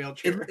kind of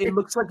wheelchair. It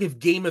looks like if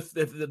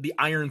the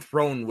Iron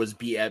Throne was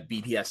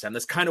BDSM.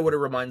 That's kind of what it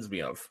reminds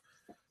me of.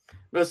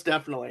 Most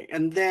definitely.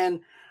 And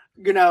then,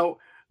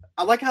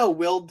 I like how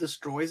Will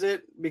destroys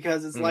it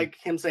because it's like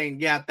him saying,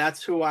 yeah,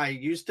 that's who I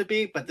used to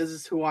be, but this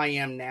is who I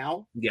am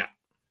now. Yeah.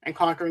 And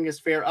conquering his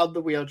fear of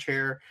the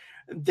wheelchair.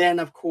 Then,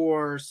 of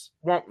course,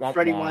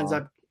 Freddy winds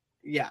up.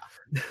 Yeah.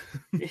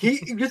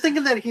 You're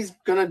thinking that he's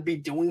going to be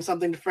doing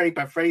something to Freddy,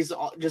 but Freddy's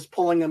just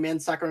pulling him in,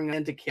 suckering him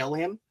in to kill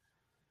him.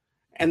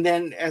 And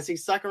then as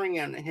he's suckering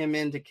him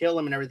in to kill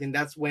him and everything,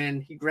 that's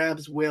when he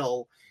grabs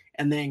Will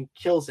and then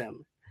kills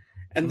him.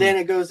 And then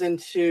it goes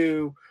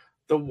into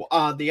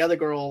the other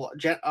girl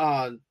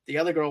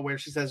where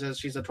she says that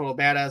she's a total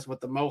badass with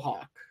the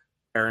mohawk.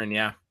 Erin,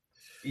 yeah.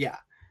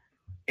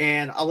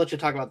 And I'll let you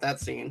talk about that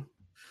scene.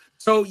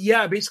 So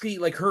yeah, basically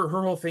like her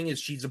whole thing is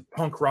she's a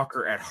punk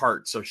rocker at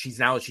heart. So she's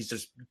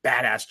just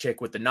badass chick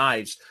with the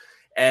knives.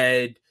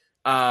 And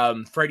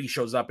Freddy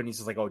shows up and he's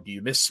just like, oh, do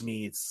you miss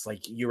me? It's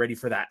like, you ready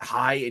for that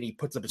high? And he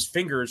puts up his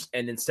fingers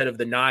and instead of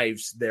the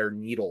knives, they're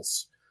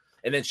needles.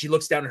 And then she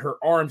looks down at her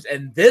arms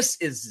and this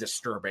is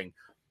disturbing.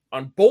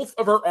 On both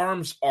of her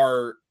arms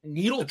are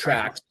needle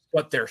tracks,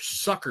 but they're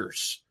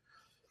suckers.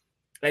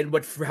 And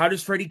how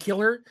does Freddy kill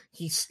her?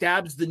 He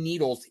stabs the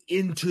needles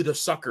into the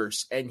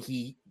suckers and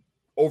he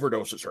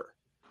overdoses her.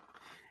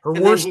 Her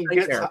worst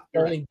nightmare,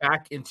 falling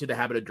back into the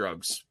habit of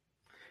drugs.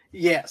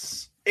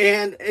 Yes.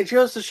 And it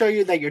goes to show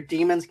you that your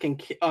demons can,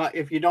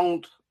 if you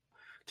don't,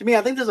 to me,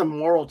 I think there's a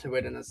moral to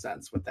it in a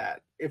sense with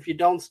that. If you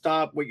don't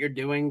stop what you're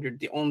doing, your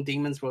own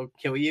demons will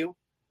kill you.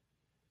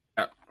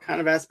 Kind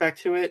of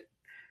aspect to it.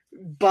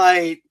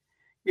 But,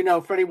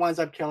 Freddy winds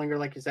up killing her,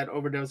 like you said,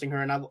 overdosing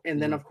her.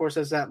 And then, of course,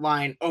 there's that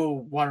line, oh,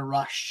 what a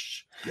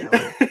rush.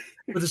 Yeah.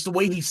 But it's the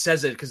way he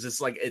says it, because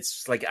it's like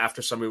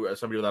after somebody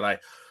that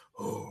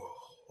oh,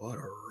 what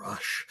a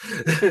rush.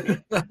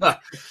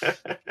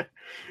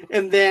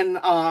 And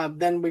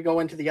then we go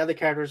into the other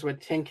characters with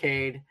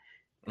Tinkaid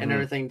and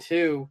everything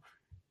too.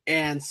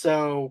 And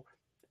so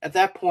at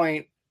that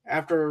point,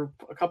 after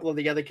a couple of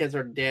the other kids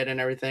are dead and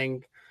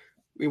everything,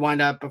 we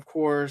wind up, of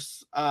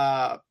course,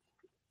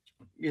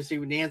 you see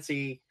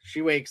Nancy,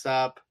 she wakes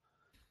up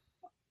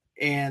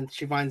and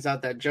she finds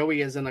out that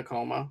Joey is in a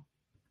coma.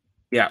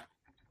 Yeah.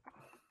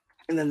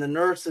 And then the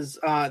nurse is,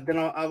 then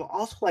I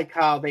also like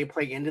how they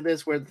play into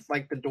this where it's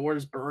like the door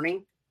is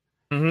burning.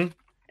 Mm-hmm.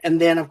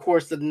 And then, of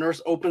course, the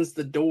nurse opens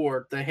the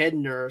door, the head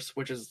nurse,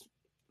 which is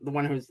the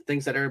one who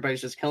thinks that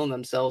everybody's just killing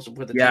themselves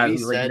with a TV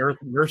set.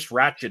 Like Nurse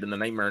Ratched in the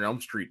Nightmare on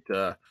Elm Street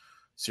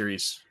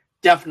series.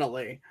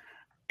 Definitely.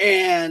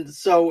 And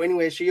so,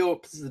 anyway, she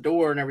opens the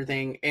door and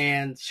everything,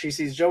 and she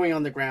sees Joey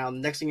on the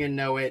ground. Next thing you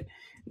know it,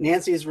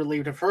 Nancy is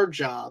relieved of her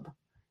job.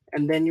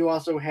 And then you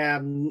also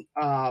have,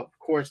 of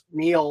course,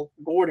 Neil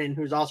Gordon,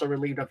 who's also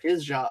relieved of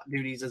his job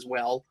duties as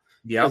well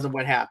because of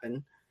what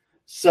happened.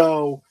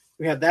 So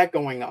we have that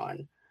going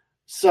on.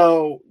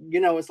 So,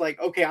 it's like,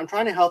 okay, I'm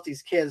trying to help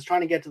these kids,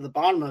 trying to get to the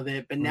bottom of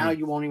it, but now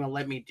you won't even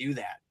let me do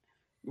that.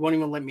 You won't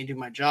even let me do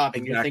my job.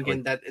 And you're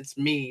thinking that it's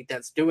me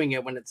that's doing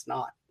it when it's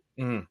not.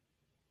 Mm.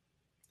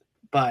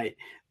 But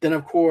then,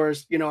 of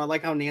course, I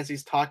like how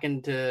Nancy's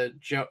talking to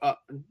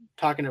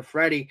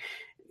Freddy.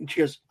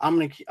 She goes, I'm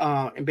going to,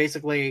 and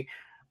basically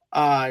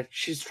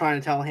she's trying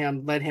to tell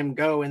him, let him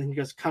go. And he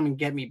goes, come and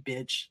get me,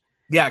 bitch.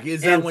 Yeah.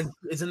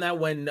 Isn't that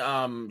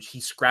when he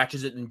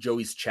scratches it in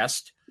Joey's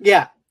chest?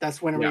 Yeah. That's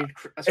when he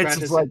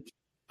scratches it.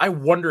 I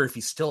wonder if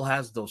he still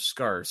has those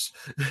scars.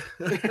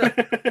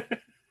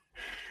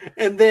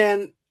 And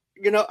then,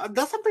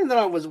 that's something that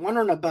I was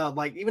wondering about.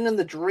 Like, even in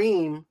the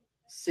dream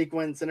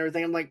sequence and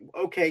everything, I'm like,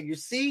 okay, you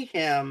see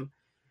him,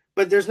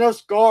 but there's no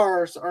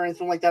scars or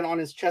anything like that on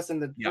his chest in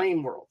the Yeah,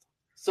 dream world.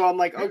 So I'm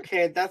like,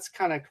 okay, that's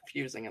kind of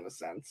confusing in a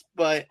sense,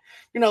 but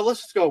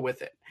let's just go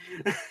with it.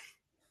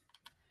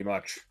 pretty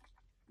much.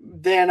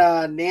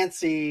 Then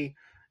Nancy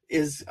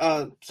is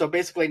so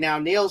basically now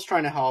Neil's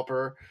trying to help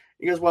her.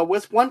 He goes, well,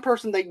 what's one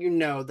person that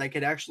that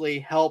could actually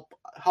help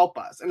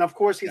us? And of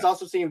course, he's Yeah.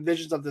 also seeing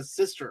visions of the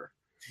sister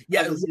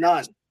Yeah. of his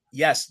nun.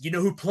 Yes. You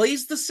know who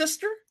plays the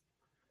sister?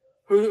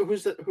 Who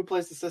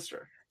plays the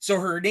sister? So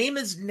her name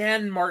is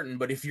Nan Martin,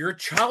 but if you're a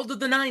child of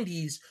the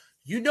 90s,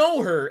 you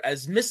know her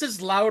as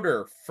Mrs.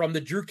 Lauder from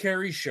the Drew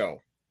Carey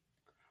show.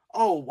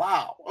 Oh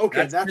wow.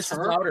 Okay, That's that's Mrs.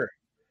 her. Lauder.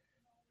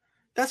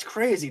 That's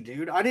crazy,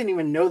 dude. I didn't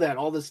even know that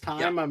all this Yeah.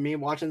 time of me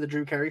watching the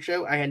Drew Carey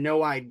show. I had no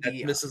That's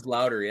idea. Mrs.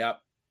 Lauder, yeah.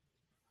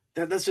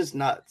 That's just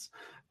nuts.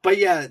 But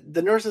yeah,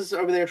 the nurses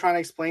over there trying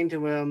to explain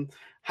to him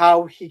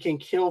how he can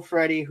kill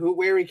Freddy,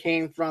 where he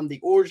came from,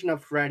 the origin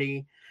of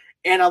Freddy.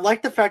 And I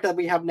like the fact that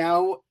we have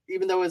now,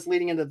 even though it's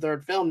leading into the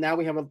third film, now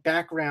we have a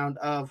background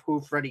of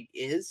who Freddy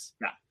is.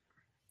 Yeah.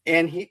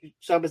 And he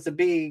so happens to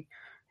be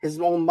his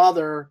own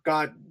mother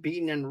got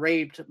beaten and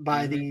raped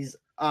by these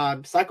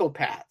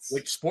psychopaths.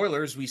 Which,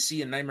 spoilers, we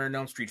see in Nightmare on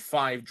Elm Street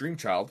 5,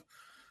 Dreamchild.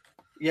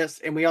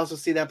 Yes, and we also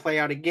see that play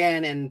out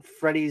again in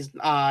Freddy's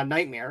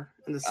Nightmare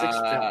in the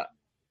sixth film.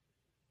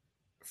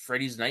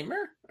 Freddy's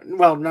Nightmare?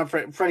 Well, not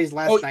Freddy's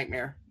Last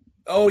Nightmare.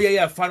 Oh,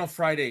 yeah, Final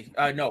Friday.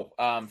 No,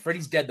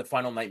 Freddy's Dead, the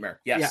Final Nightmare.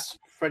 Yes.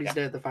 Yeah, Freddy's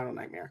Dead, the Final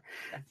Nightmare.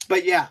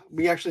 But yeah,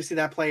 we actually see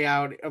that play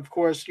out. Of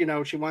course,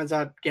 she winds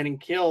up getting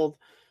killed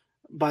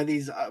by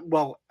these,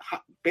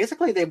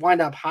 basically they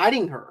wind up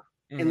hiding her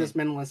in this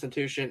mental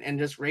institution and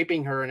just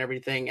raping her and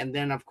everything. And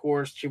then, of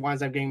course, she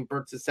winds up giving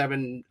birth to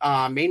 7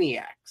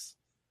 maniacs.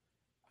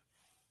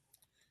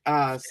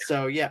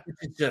 So, yeah.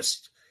 It's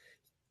just,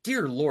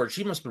 dear Lord,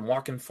 she must have been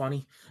walking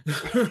funny.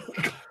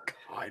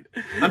 God.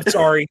 I'm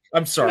sorry.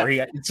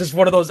 It's just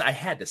one of those, I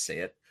had to say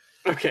it.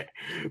 Okay.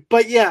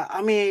 But yeah,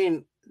 I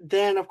mean,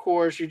 then, of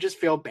course, you just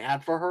feel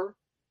bad for her.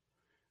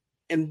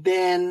 And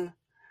then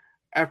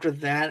after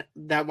that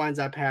winds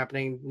up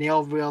happening.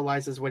 Neil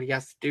realizes what he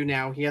has to do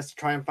now. He has to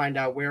try and find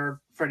out where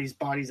Freddy's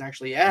body's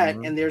actually at,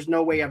 and there's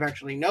no way of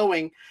actually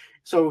knowing.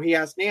 So he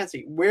asks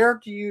Nancy,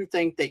 where do you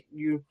think that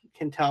you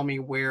can tell me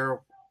where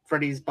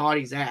Freddy's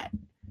body's at?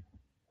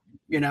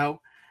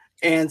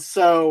 And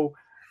so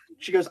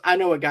she goes, I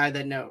know a guy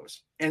that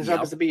knows. And it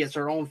happens to be it's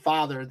her own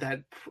father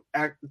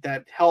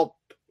that helped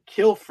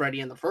kill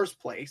Freddy in the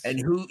first place, and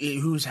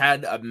who's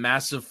had a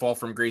massive fall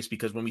from grace,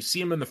 because when we see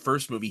him in the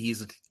first movie,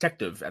 he's a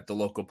detective at the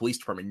local police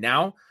department.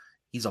 Now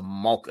he's a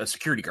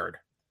security guard.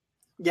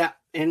 Yeah,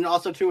 and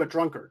also too a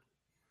drunkard.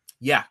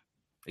 Yeah,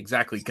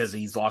 exactly, because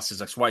he's lost his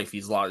ex-wife.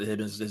 He's lost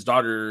his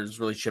daughter's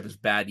relationship is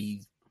bad.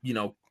 He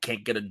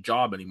can't get a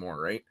job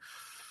anymore, right?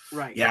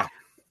 Right. Yeah.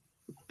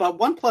 But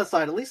one plus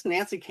side, at least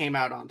Nancy came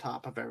out on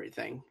top of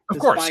everything, of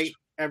despite course,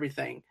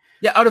 everything.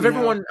 Yeah, out of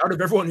everyone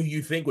who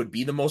you think would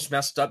be the most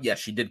messed up, yeah,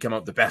 she did come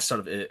out the best out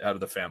of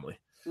the family.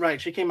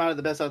 Right, she came out of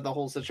the best out of the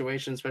whole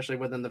situation, especially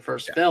within the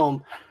first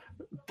film.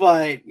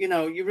 But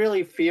you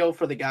really feel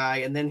for the guy,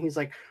 and then he's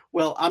like,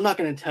 "Well, I'm not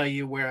going to tell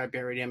you where I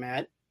buried him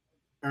at,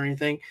 or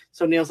anything."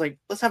 So Neil's like,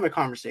 "Let's have a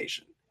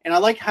conversation." And I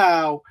like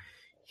how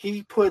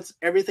he puts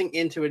everything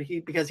into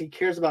it. Because he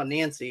cares about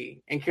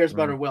Nancy and cares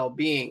about her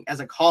well-being as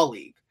a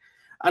colleague.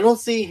 I don't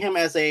see him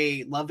as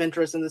a love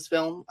interest in this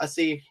film. I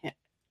see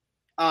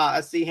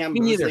him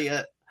mostly.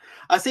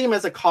 I see him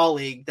as a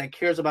colleague that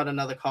cares about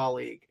another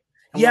colleague.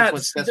 Yeah,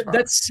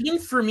 that scene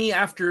for me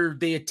after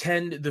they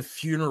attend the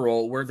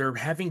funeral where they're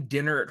having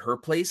dinner at her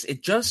place,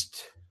 it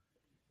just,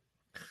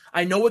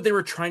 I know what they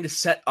were trying to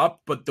set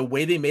up, but the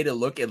way they made it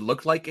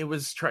looked like it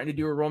was trying to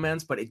do a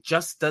romance, but it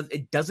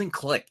doesn't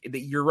click.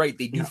 You're right.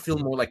 They do feel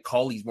more like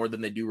colleagues more than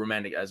they do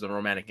as a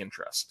romantic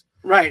interest.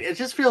 Right. It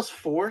just feels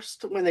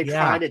forced when they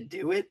try to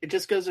do it. It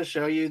just goes to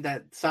show you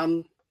that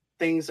some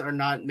things are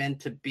not meant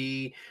to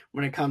be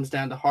when it comes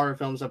down to horror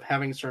films of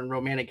having certain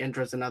romantic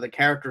interests in other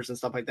characters and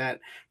stuff like that.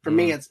 For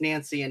me, it's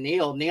Nancy and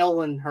Neil.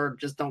 Neil and her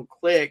just don't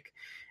click.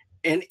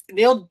 And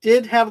Neil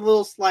did have a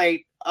little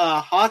slight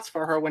hots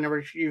for her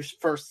whenever you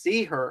first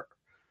see her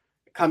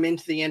come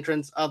into the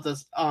entrance of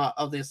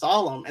the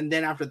asylum. And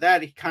then after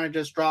that, he kind of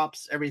just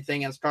drops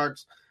everything and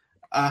starts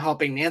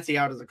helping Nancy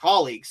out as a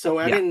colleague. So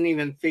I didn't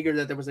even figure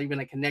that there was even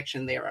a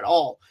connection there at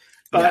all.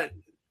 But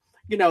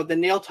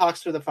then Neil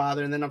talks to the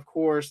father, and then of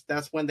course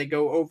that's when they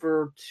go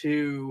over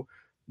to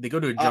a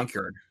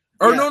junkyard.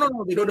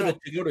 No, they go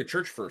to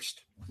church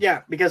first.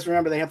 Yeah, because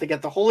remember they have to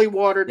get the holy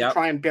water to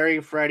try and bury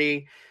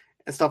Freddy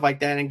and stuff like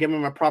that, and give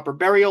him a proper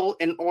burial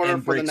in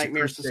order for the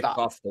nightmares to stop.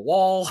 Off the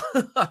wall,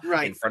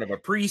 right in front of a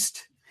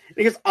priest.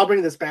 Because I'll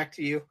bring this back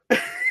to you.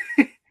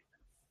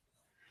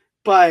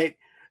 But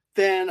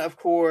then, of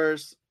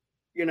course,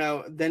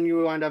 then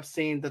you wind up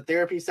seeing the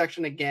therapy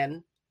section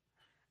again,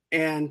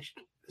 and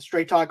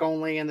straight talk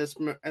only in this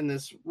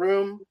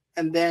room.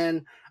 And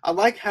then I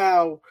like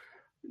how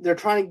they're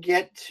trying to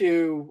get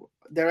to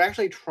they're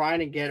actually trying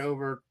to get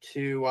over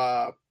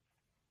to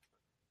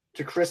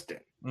Kristen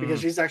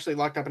because she's actually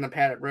locked up in a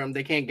padded room.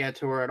 They can't get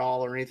to her at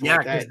all or anything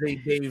like that.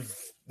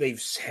 Because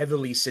they've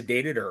heavily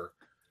sedated her.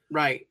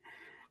 Right.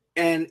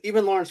 And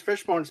even Lawrence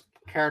Fishburne's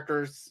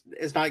character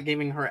is not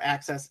giving her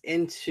access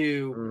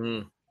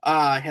into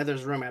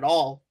Heather's room at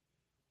all.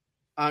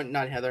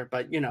 Not Heather,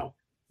 but you know.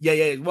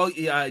 Yeah. Well,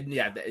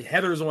 yeah.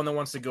 Heather's the one that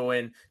wants to go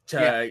in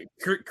to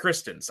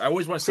Kristen's. I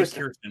always want to say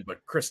Kirsten,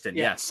 but Kristen,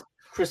 yes.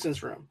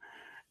 Kristen's room.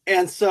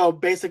 And so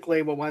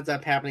basically what winds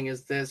up happening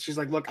is this. She's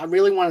like, look, I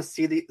really want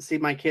to see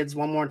my kids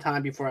one more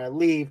time before I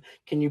leave.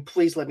 Can you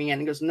please let me in?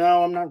 And he goes,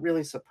 no, I'm not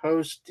really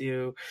supposed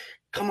to.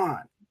 Come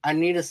on. I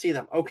need to see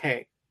them.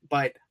 Okay.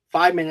 But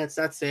 5 minutes,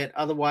 that's it.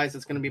 Otherwise,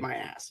 it's going to be my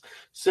ass.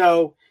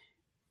 So,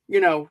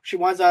 you know, she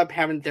winds up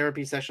having a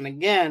therapy session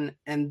again.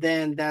 And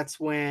then that's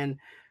when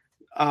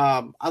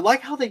I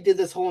like how they did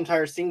this whole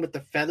entire scene with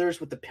the feathers,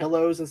 with the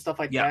pillows and stuff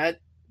like that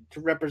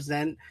to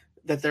represent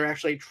that they're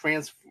actually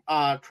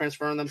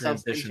transferring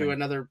themselves into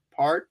another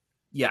part.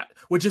 Yeah,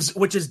 which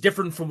is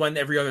different from when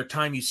every other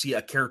time you see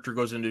a character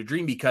goes into a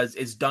dream, because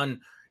it's done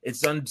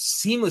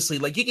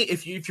seamlessly. Like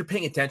if you're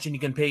paying attention, you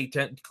can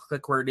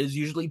click where it is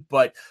usually,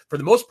 but for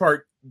the most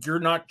part, you're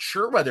not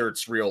sure whether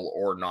it's real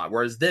or not.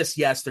 Whereas this,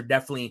 yes, they're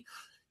definitely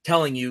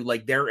telling you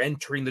like they're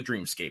entering the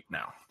dreamscape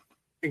now.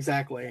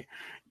 Exactly.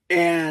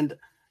 And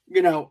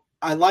you know,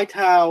 I liked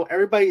how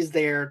everybody's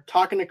there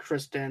talking to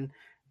Kristen,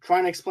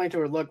 trying to explain to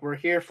her, look, we're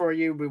here for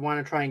you. We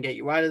want to try and get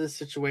you out of this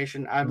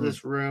situation, out of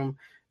this room.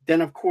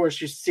 Then, of course,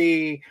 you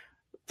see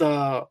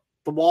the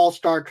walls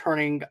start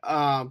turning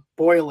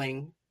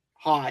boiling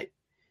hot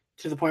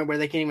to the point where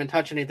they can't even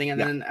touch anything. And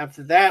then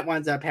after that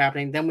winds up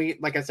happening, then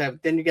like I said,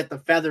 then you get the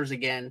feathers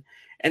again.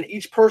 And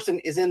each person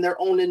is in their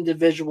own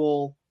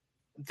individual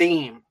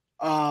theme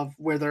of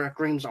where their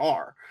dreams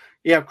are.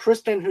 You have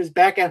Kristen, who's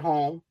back at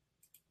home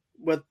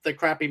with the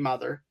crappy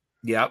mother.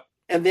 Yep.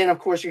 And then, of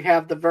course, you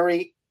have the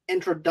very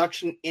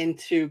introduction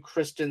into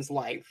Kristen's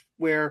life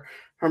where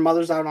her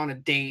mother's out on a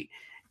date.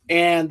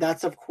 And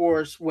that's, of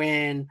course,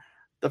 when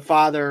the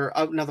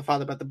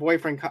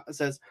boyfriend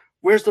says,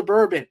 where's the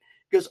bourbon?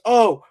 He goes,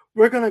 oh,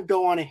 we're going to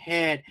go on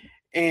ahead.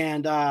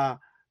 And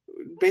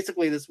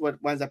basically this is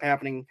what winds up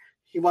happening.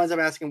 He winds up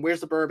asking, where's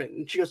the bourbon?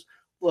 And she goes,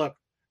 look,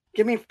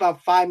 give me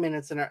about 5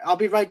 minutes and I'll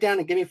be right down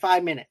and give me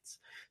 5 minutes.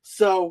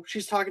 So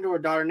she's talking to her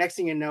daughter. Next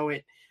thing you know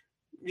it,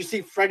 you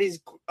see Freddy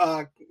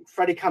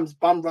comes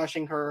bum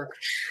rushing her.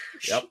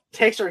 Yep.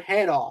 Takes her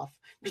head off.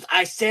 Because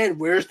I said,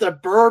 where's the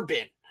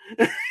bourbon?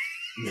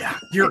 Yeah,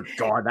 dear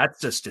God, that's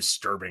just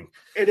disturbing.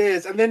 It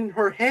is. And then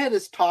her head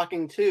is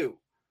talking too.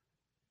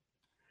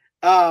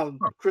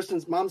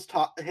 Kristen's mom's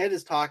head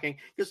is talking.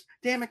 He goes,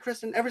 damn it,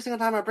 Kristen, every single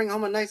time I bring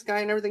home a nice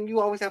guy and everything,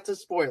 you always have to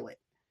spoil it.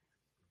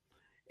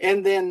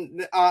 And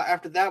then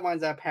after that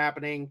winds up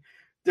happening,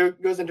 there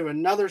goes into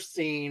another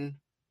scene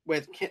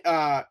with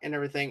and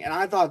everything, and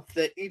I thought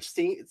that each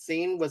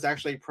scene was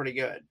actually pretty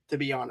good, to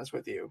be honest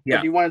with you. Yeah.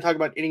 But do you want to talk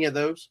about any of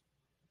those?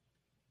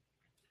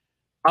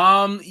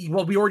 Well,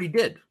 we already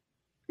did.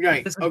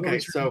 Right. Okay.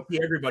 So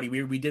everybody,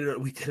 we did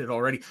it. We did it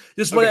already.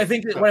 Just what I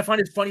think. What I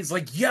find is funny is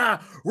like,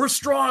 yeah, we're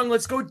strong.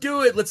 Let's go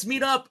do it. Let's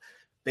meet up.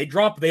 They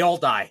drop. They all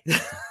die.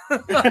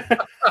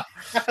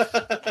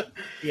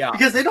 Yeah.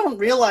 Because they don't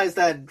realize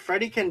that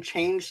Freddy can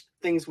change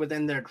things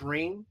within their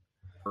dream.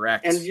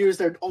 Correct. And use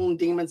their own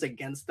demons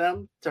against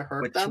them to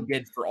hurt them. He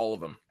did for all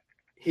of them.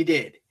 He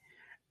did.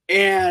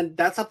 And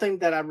that's something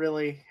that I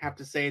really have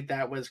to say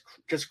that was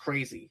just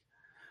crazy.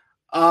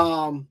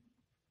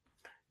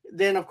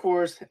 Then, of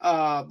course,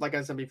 like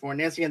I said before,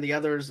 Nancy and the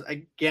others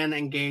again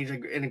engage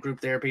in a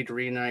group therapy to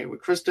reunite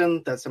with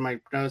Kristen. That's in my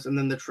notes. And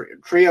then the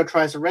trio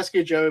tries to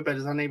rescue Joey, but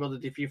is unable to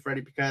defeat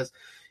Freddy because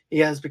he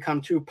has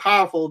become too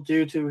powerful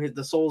due to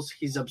the souls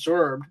he's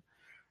absorbed.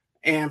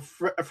 And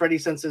Freddy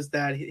senses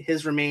that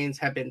his remains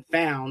have been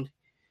found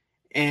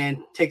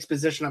and takes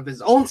possession of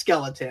his own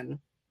skeleton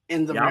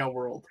in the real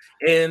world.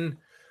 And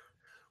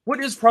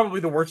what is probably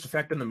the worst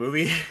effect in the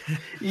movie?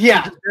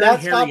 Yeah,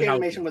 that stop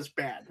animation was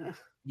bad.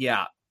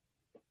 Yeah.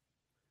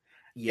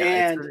 Yeah,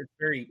 and it's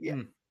very...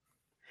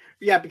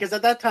 Yeah, because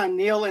at that time,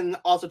 Neil and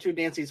also two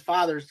Nancy's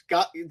fathers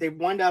they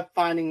wind up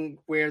finding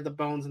where the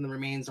bones and the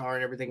remains are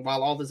and everything,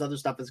 while all this other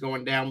stuff is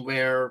going down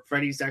where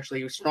Freddy's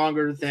actually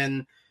stronger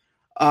than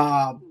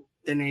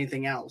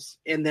anything else.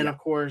 And then, of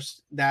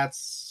course,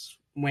 that's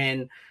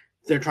when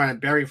they're trying to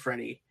bury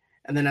Freddy.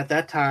 And then at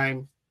that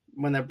time,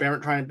 when they're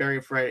trying to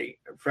bury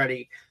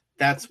Freddy,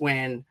 that's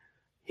when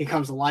he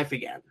comes to life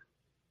again.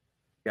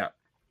 Yeah.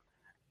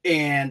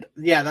 And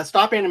that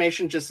stop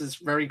animation just is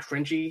very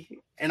cringy.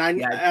 And I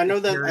know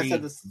that I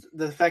said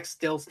the effects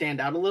still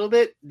stand out a little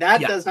bit.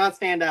 That does not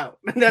stand out.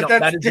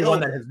 That is the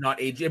one that has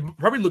not aged. It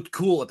probably looked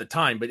cool at the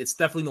time, but it's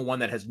definitely the one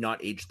that has not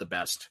aged the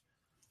best.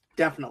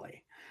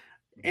 Definitely.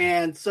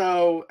 And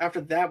so after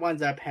that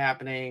winds up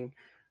happening,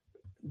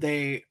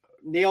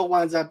 Neil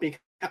winds up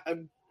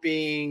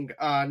being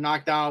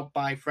knocked out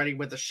by Freddy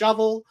with a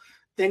shovel.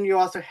 Then you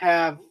also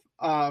have,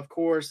 of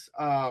course,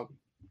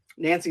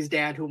 Nancy's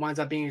dad, who winds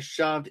up being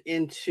shoved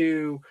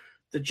into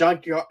the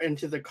junkyard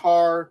into the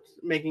car,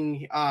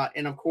 making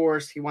and of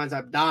course he winds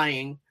up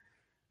dying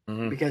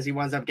because he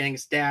winds up getting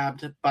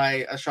stabbed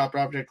by a sharp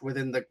object with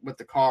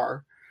the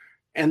car.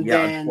 And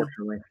then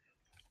unfortunately.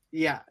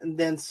 And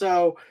then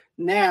so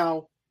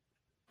now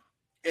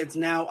it's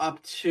now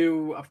up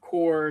to, of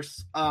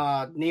course,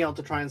 Neil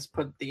to try and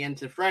put the end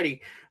to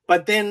Freddy.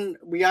 But then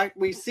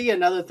we see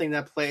another thing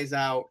that plays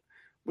out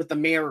with the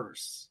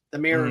mirrors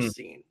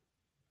scene.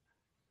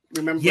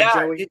 Remember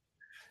Joey?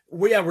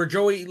 Where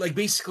Joey, like,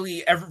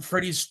 basically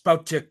Freddy's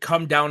about to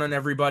come down on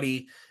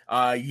everybody.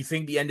 You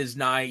think the end is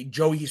nigh.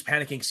 Joey's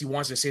panicking because he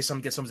wants to say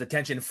something, get someone's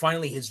attention. And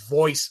finally, his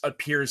voice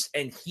appears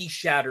and he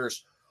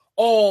shatters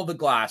all the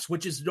glass,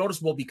 which is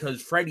noticeable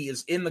because Freddy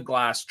is in the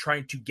glass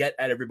trying to get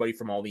at everybody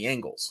from all the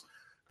angles.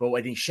 But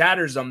when he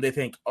shatters them, they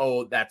think,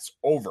 oh, that's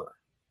over.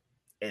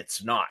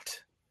 It's not.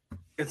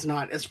 It's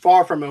not. It's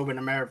far from over, as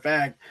a matter of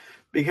fact,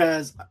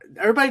 because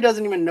everybody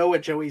doesn't even know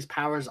what Joey's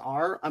powers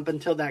are up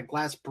until that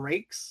glass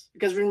breaks.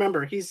 Because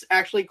remember, he's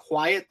actually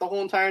quiet the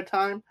whole entire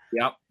time.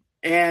 Yep.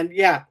 And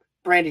yeah,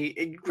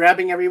 Brandy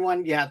grabbing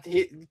everyone. Yeah,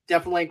 he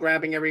definitely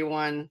grabbing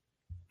everyone.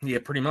 Yeah,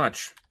 pretty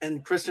much.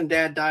 And Kristen's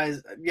dad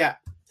dies. Yeah.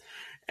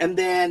 And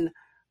then,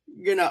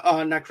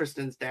 not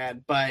Kristen's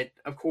dad, but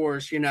of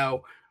course,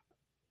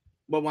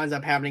 what winds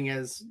up happening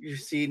is you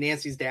see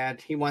Nancy's dad,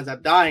 he winds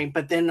up dying,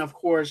 but then of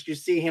course you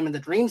see him in the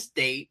dream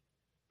state,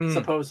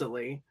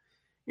 supposedly.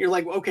 You're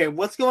like, okay,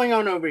 what's going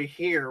on over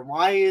here?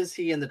 Why is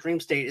he in the dream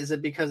state? Is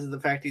it because of the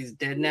fact he's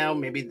dead now?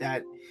 Maybe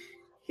that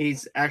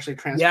he's actually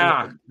transported.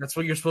 Yeah, that's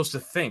what you're supposed to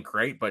think,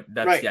 right? But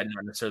that's not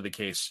necessarily the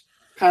case.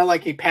 Kind of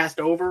like he passed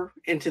over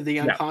into the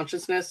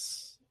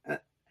unconsciousness.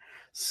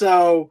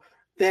 So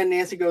then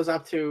Nancy goes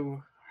up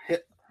to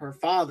hit her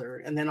father,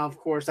 and then of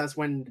course that's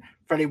when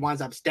Freddy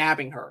winds up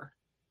stabbing her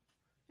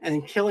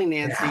and killing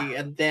Nancy,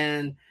 and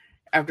then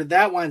after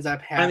that winds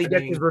up happening,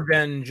 finally gets his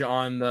revenge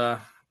on the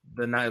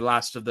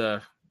last of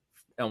the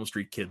Elm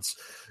Street kids.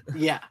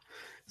 Yeah.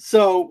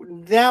 So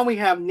now we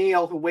have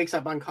Neil who wakes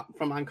up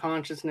from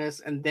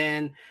unconsciousness, and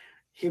then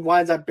he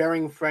winds up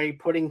burying Freddy,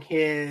 putting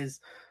his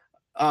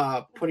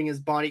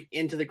body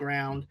into the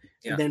ground,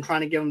 and then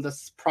trying to give him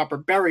this proper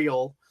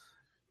burial.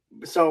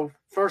 So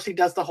first he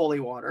does the holy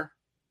water.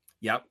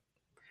 Yep.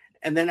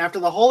 And then after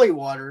the holy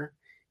water,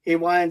 he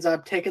winds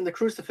up taking the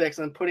crucifix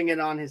and putting it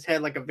on his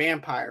head like a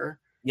vampire.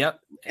 Yep.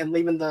 And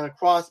leaving the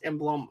cross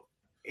emblem.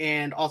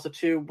 And also,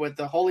 too, with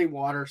the holy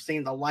water,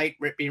 seeing the light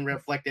being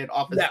reflected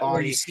off his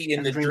body. You see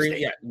in the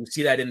dream, you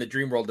see that in the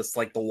dream world. It's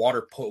like the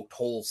water poked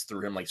holes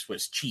through him like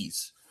Swiss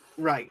cheese.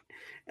 Right.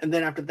 And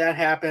then after that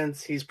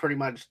happens, he's pretty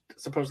much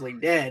supposedly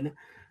dead.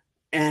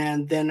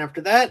 And then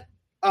after that,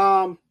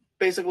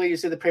 basically you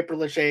see the paper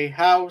mache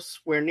house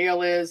where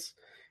Neil is,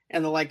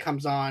 and the light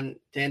comes on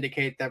to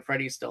indicate that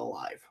Freddy's still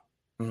alive.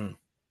 Mm-hmm.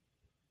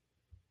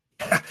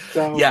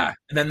 So, and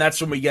then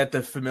that's when we get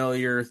the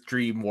familiar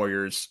Dream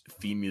Warriors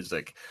theme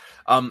music.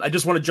 I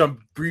just want to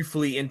jump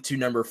briefly into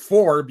number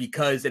 4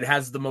 because it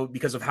has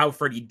because of how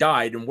Freddy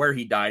died and where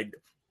he died.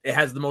 It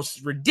has the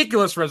most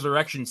ridiculous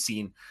resurrection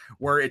scene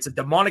where it's a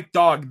demonic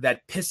dog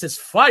that pisses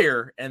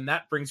fire, and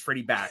that brings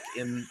Freddy back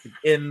in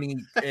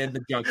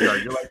the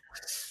junkyard. You're like,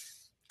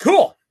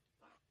 cool.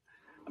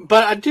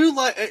 But I do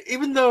like,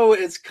 even though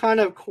it's kind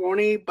of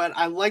corny, but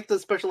I like the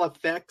special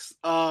effects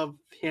of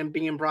him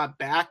being brought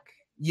back.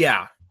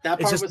 Yeah, that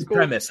part was the cool.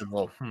 Premise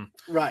and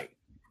right.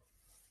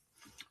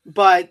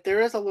 But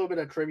there is a little bit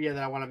of trivia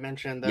that I want to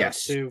mention. Though,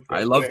 too.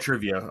 I love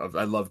trivia.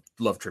 I love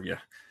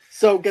trivia.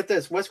 So get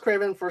this: Wes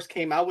Craven first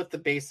came out with the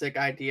basic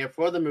idea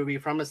for the movie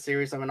from a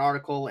series of an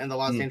article in the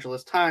Los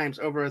Angeles Times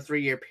over a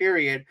 3-year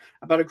period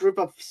about a group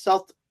of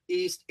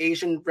Southeast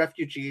Asian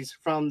refugees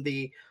from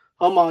the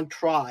Hmong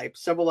tribe,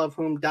 several of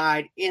whom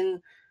died in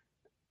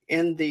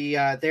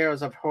the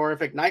throes of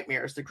horrific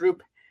nightmares. The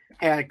group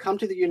had come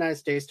to the United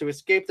States to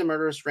escape the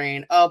murderous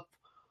reign of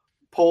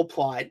Pol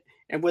Pot,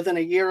 and within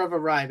a year of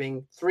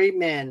arriving, 3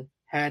 men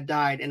had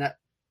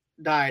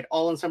died,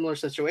 all in similar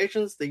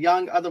situations. The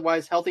young,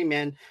 otherwise healthy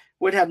men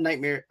would have a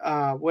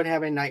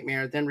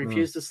nightmare, then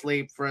refused to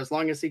sleep for as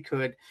long as he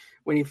could.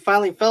 When he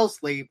finally fell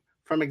asleep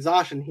from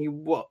exhaustion, he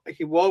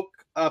woke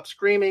up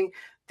screaming,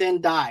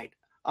 then died.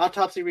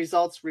 Autopsy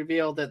results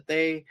revealed that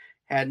they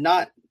had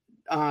not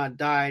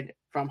died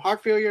from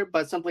heart failure,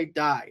 but simply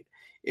died.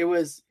 It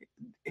was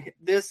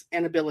this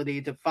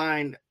inability to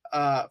find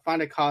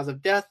a cause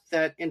of death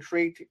that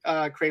intrigued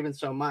Craven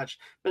so much.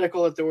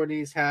 Medical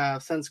authorities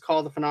have since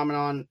called the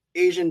phenomenon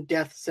Asian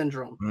death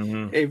syndrome,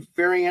 a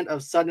variant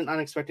of sudden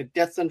unexpected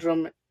death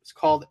syndrome. It's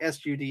called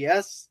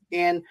SUDS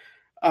and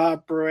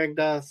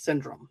Brugada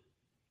syndrome.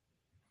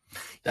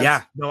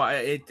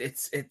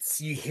 It's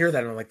you hear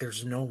that and I'm like,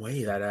 there's no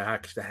way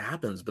that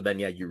happens, but then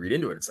you read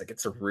into it, it's like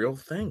it's a real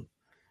thing.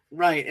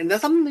 Right, and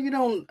that's something that you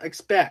don't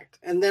expect.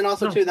 And then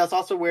also, too, that's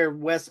also where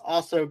Wes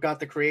also got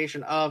the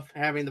creation of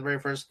having the very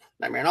first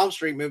Nightmare on Elm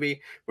Street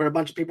movie, where a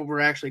bunch of people were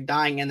actually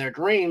dying in their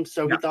dreams.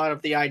 So he thought of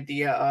the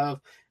idea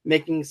of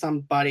making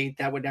somebody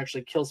that would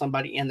actually kill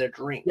somebody in their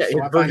dreams. Yeah,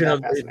 so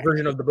his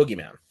version of the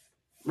boogeyman.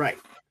 Right.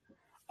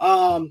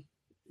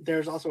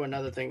 there's also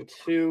another thing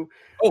too.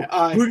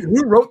 Oh,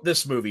 who wrote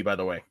this movie, by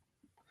the way?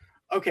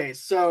 Okay,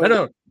 so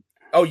no.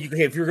 Oh,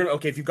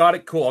 if you got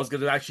it, cool. I was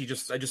gonna actually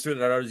I just threw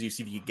it out as you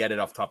see if you could get it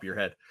off the top of your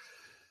head.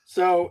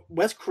 So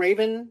Wes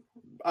Craven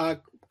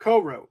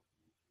co-wrote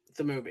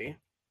the movie.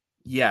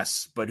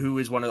 Yes, but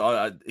who's one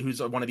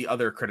of the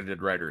other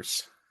credited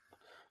writers?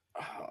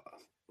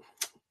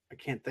 I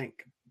can't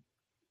think.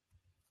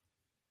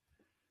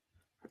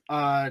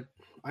 Let's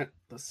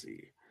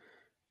see.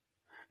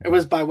 It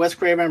was by Wes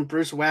Craven,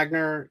 Bruce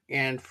Wagner,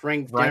 and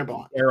Frank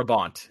Darabont.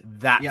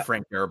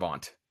 Frank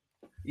Darabont.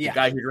 The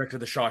guy who directed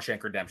The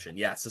Shawshank Redemption.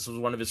 Yes, this was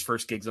one of his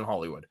first gigs in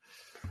Hollywood.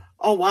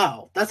 Oh,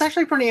 wow. That's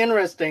actually pretty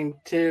interesting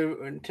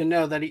to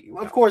know that he,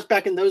 of course,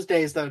 back in those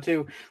days, though,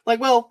 too, like,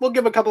 well, we'll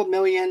give a couple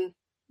million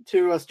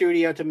to a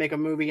studio to make a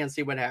movie and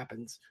see what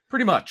happens.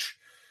 Pretty much.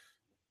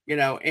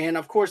 And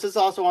of course, it's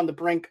also on the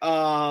brink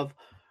of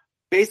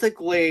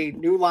basically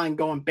New Line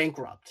going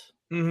bankrupt.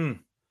 Mm-hmm.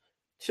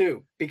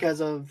 Too,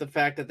 because of the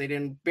fact that they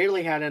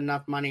barely had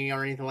enough money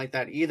or anything like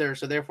that either.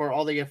 So therefore,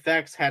 all the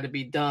effects had to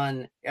be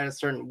done at a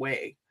certain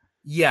way.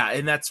 Yeah,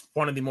 and that's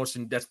one of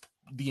that's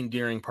the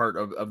endearing part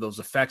of those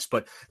effects.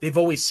 But they've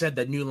always said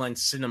that New Line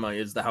Cinema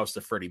is the house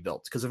that Freddy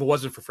built, because if it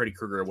wasn't for Freddy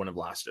Krueger, it wouldn't have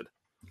lasted.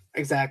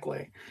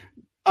 Exactly.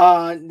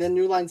 The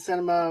New Line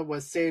Cinema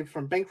was saved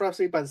from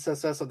bankruptcy by the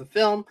success of the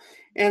film,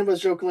 and was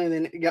jokingly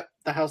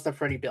the house that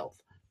Freddy built.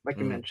 Like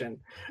you mentioned,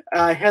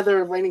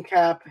 Heather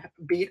Langenkamp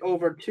beat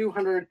over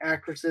 200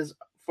 actresses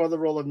for the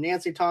role of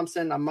Nancy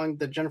Thompson, among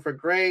the Jennifer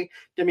Grey,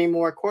 Demi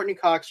Moore, Courtney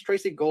Cox,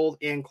 Tracy Gold,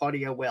 and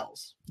Claudia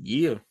Wells.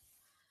 Yeah.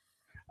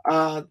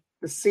 The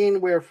scene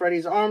where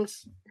Freddy's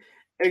arms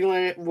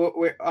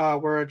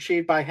were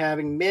achieved by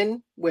having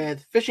men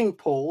with fishing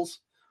poles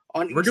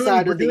on each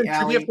side of the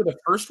alley. For the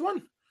first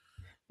one?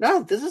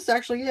 No, this is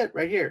actually it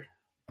right here.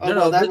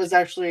 That was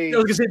actually. I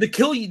was gonna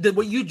say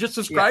what you just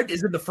described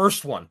is in the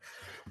first one.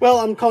 Well,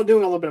 I'm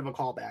doing a little bit of a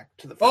callback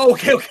to the. Oh,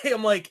 okay.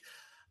 I'm like,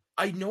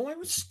 I know I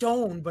was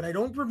stoned, but I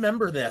don't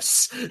remember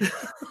this.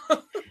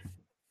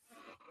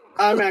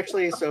 I'm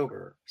actually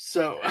sober,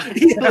 so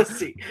let's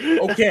see.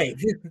 Okay.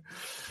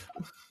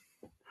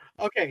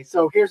 Okay,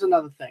 so here's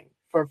another thing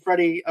for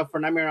Freddy for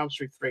Nightmare on Elm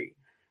Street 3.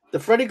 The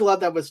Freddy glove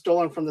that was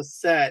stolen from the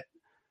set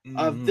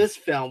of this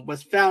film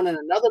was found in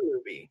another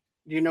movie.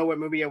 Do you know what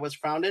movie it was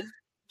found in?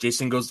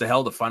 Jason Goes to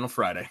Hell: The Final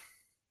Friday.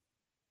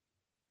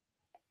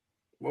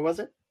 What was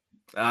it?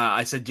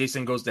 I said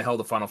Jason Goes to Hell: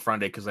 The Final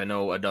Friday because I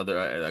know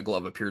a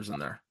glove appears in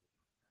there.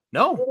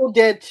 No, Evil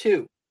Dead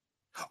 2.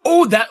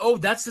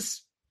 That's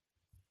this.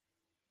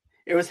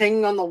 It was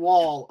hanging on the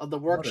wall of the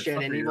work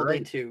shed in Evil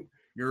Dead 2.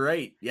 You're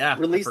right. Yeah,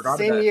 released the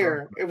same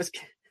year. It was.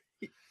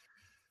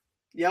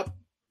 Yep.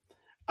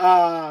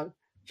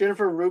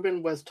 Jennifer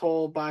Rubin was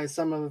told by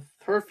some of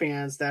her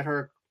fans that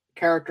her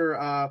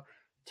character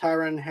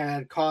Tyron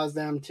had caused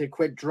them to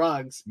quit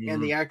drugs,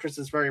 and the actress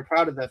is very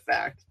proud of that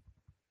fact.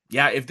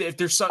 Yeah, if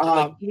there's something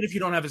like, even if you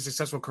don't have a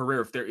successful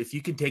career, if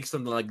you can take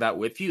something like that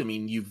with you, I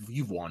mean,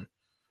 you've won.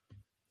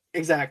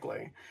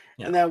 Exactly.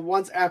 Yeah. And then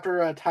once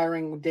after a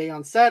tiring day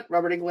on set,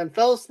 Robert Englund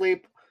fell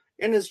asleep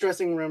in his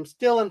dressing room,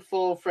 still in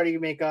full Freddy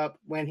makeup.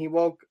 When he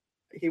woke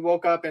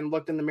up and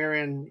looked in the mirror,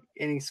 and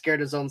he scared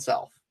his own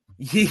self.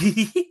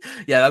 Yeah,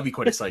 that'd be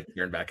quite a sight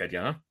staring back at you,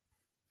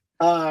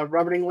 huh?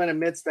 Robert Englund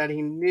admits that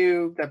he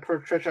knew that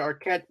Patricia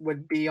Arquette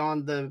would be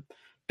on the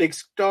big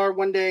star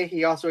one day.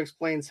 He also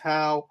explains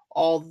how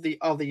all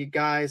the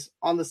guys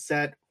on the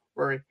set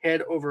were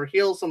head over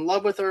heels in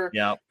love with her.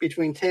 Yeah.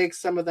 Between takes,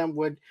 some of them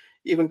would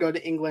even go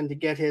to England to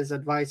get his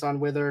advice on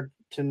whether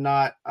to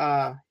not.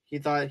 He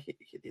thought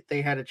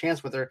they had a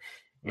chance with her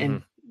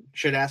and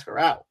should ask her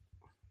out.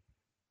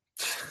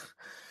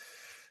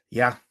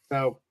 Yeah.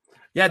 So.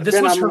 Yeah,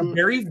 this was her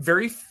very,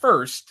 very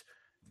first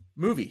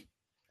movie.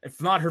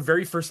 If not her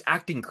very first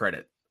acting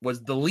credit,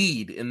 was the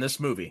lead in this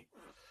movie.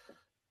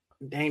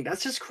 Dang,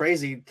 that's just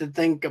crazy to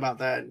think about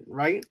that,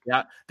 right?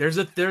 Yeah, there's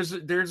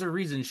a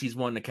reason she's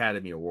won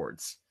Academy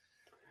Awards.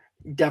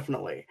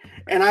 Definitely.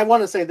 And I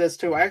want to say this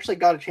too. I actually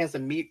got a chance to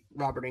meet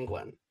Robert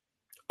Englund.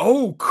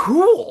 Oh,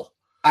 cool.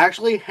 I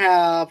actually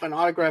have an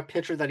autographed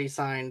picture that he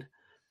signed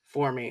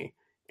for me.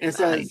 And it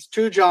says,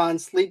 "To John,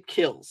 sleep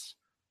kills."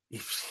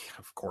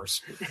 Of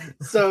course.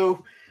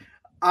 So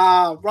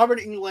Robert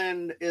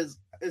Englund is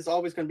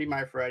always going to be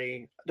my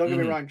Freddy. Don't get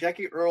me wrong.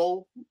 Jackie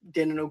Earle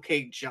did an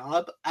okay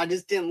job. I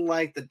just didn't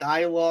like the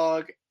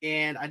dialogue,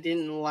 and I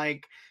didn't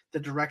like the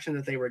direction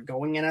that they were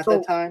going in at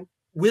that time.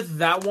 With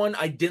that one,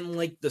 I didn't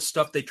like the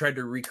stuff they tried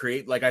to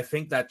recreate. Like, I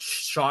think that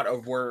shot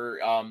of where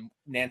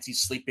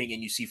Nancy's sleeping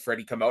and you see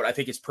Freddy come out, I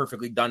think it's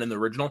perfectly done in the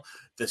original.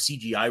 The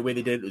CGI way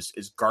they did it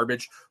is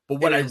garbage. But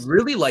what I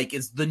really like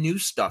is the new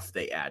stuff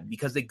they add,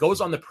 because it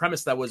goes on the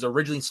premise that was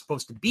originally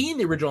supposed to be in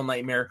the original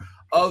Nightmare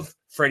of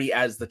Freddy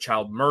as the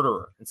child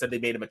murderer. Instead, they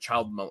made him a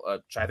child.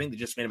 I think they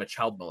just made him a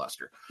child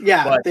molester.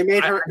 Yeah, but they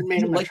made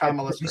him a child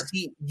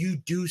molester. You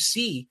do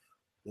see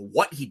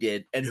what he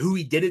did and who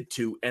he did it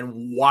to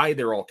and why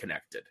they're all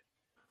connected.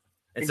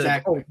 Instead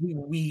of, Exactly.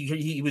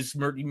 he was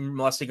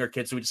molesting our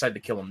kids, so we decided to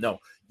kill him. No,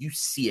 you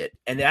see it,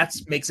 and that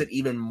makes it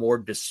even more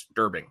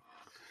disturbing.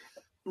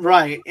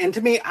 Right. And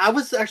to me, I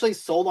was actually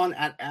sold on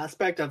that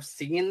aspect of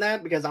seeing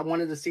that because I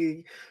wanted to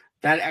see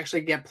that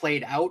actually get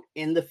played out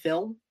in the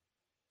film.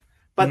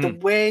 But the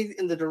way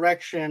in the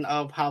direction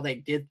of how they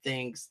did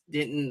things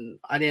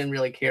I didn't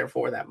really care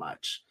for that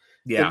much.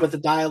 Yeah. With the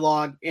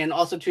dialogue and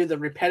also to the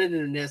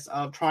repetitiveness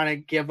of trying to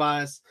give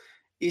us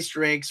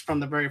Easter eggs from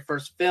the very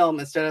first film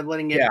instead of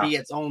letting it be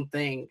its own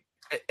thing.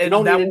 And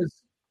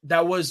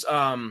that was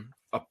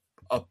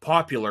a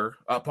popular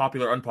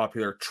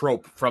unpopular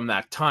trope from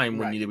that time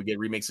when you would get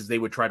remakes is they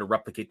would try to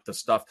replicate the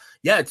stuff.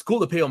 Yeah, it's cool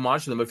to pay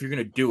homage to them. If you're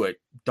going to do it,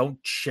 don't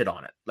shit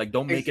on it. Like,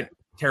 don't make it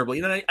terribly.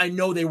 And I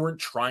know they weren't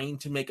trying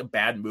to make a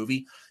bad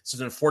movie.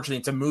 So unfortunately,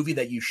 it's a movie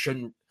that you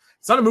shouldn't.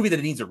 It's not a movie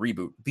that needs a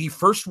reboot. The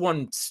first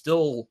one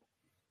still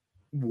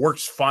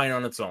works fine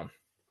on its own.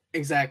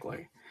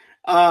 Exactly.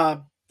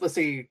 Let's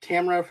see.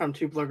 Tamara from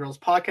Two Blur Girls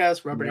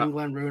podcast. Robert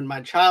Englund ruined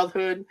my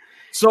childhood.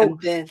 So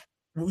and then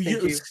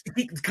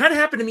it kind of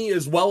happened to me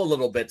as well a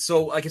little bit.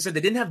 So, like I said,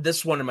 they didn't have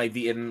this one in my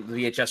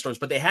VHS stores,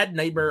 but they had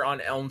Nightmare on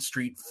Elm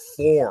Street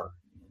 4.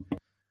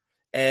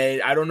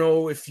 And I don't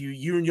know if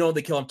you know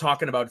the kill I'm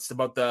talking about. It's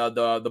about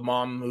the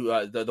mom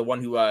who the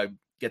one who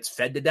gets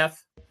fed to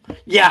death.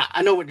 Yeah,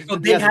 I know what. So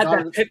they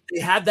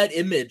had that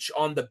image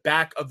on the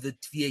back of the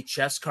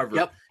VHS cover.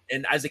 Yep.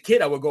 And as a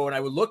kid, I would go and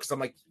I would look because I'm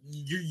like,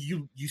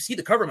 you see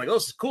the cover. I'm like, oh,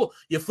 this is cool.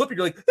 You flip it,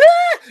 you're like,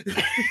 ah!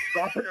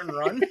 Drop it and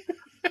run.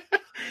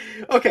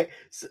 Okay.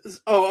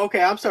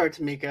 Okay. I'm sorry,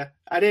 Tamika.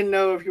 I didn't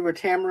know if you were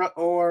Tamara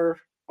or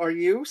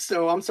you.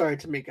 So I'm sorry,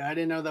 Tamika. I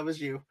didn't know that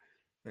was you.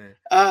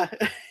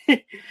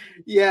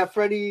 Yeah.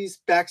 Freddy's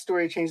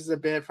backstory changes a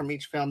bit from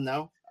each film,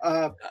 though.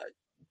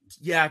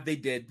 Yeah, they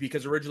did,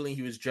 because originally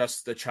he was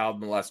just the child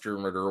molester,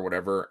 murderer, or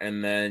whatever.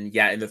 And then,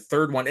 in the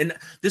third one, and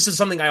this is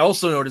something I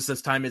also noticed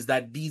this time, is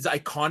that these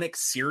iconic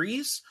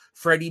series,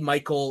 Freddy,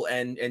 Michael,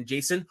 and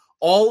Jason,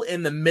 all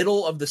in the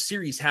middle of the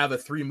series have a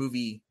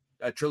 3-movie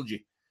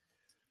trilogy.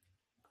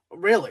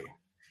 Really?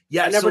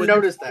 Yeah, I never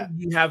noticed that.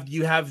 You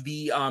have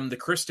the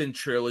Kristen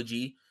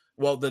trilogy.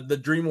 Well, the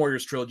Dream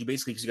Warriors trilogy,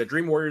 basically, because you got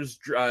Dream Warriors,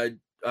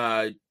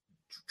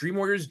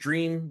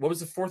 Dream. What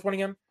was the fourth one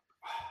again?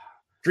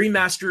 Dream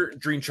Master,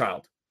 Dream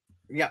Child.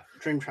 Yeah,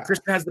 Dream Child.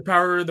 Kristen has the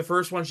power in the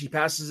first one. She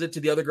passes it to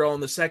the other girl in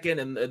the second,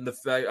 and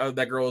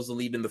that girl is the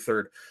lead in the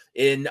third.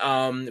 In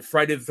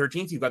Friday the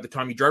 13th, you've got the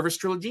Tommy Jarvis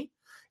trilogy.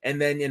 And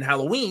then in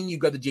Halloween, you've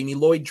got the Jamie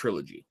Lloyd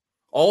trilogy.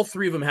 All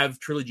 3 of them have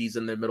trilogies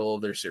in the middle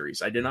of their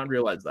series. I did not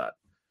realize that.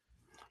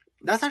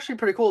 That's actually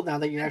pretty cool now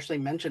that you actually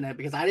mention it,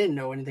 because I didn't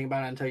know anything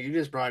about it until you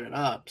just brought it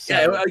up. So.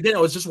 Yeah, again, I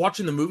was just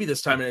watching the movie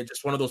this time, and it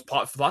just one of those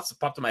thoughts that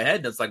popped in my head,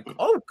 and it's like,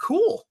 oh,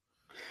 cool.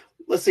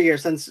 Let's see here.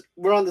 Since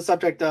we're on the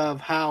subject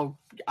of how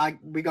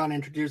we got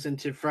introduced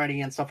into Freddy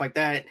and stuff like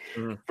that,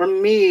 for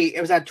me, it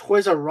was at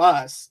Toys R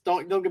Us.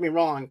 Don't get me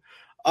wrong.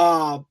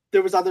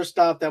 There was other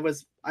stuff that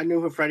was, I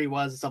knew who Freddy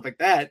was and stuff like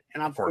that,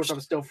 and of course I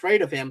was still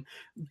afraid of him.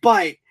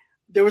 But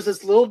there was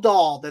this little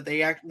doll that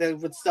they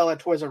would sell at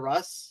Toys R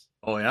Us.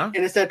 Oh yeah,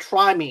 and it said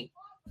 "Try me,"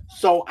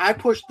 so I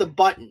pushed the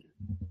button,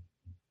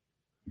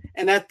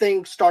 and that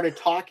thing started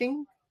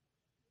talking.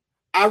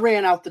 I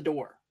ran out the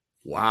door.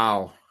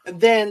 Wow. And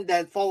then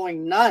that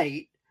following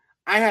night,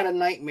 I had a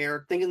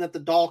nightmare thinking that the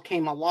doll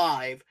came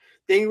alive.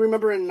 Then you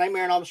remember in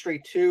Nightmare on Elm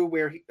Street 2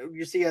 where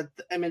you see an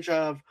image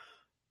of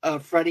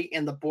Freddy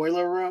in the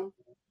boiler room?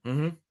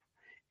 Mm-hmm.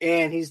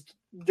 And he's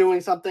doing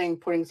something,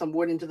 putting some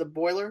wood into the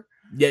boiler?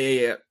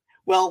 Yeah.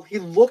 Well, he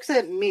looks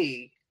at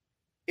me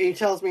and he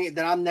tells me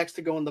that I'm next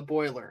to go in the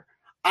boiler.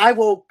 I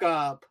woke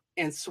up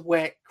and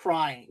sweat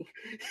crying.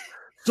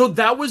 So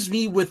that was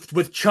me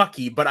with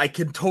Chucky, but I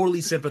can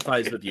totally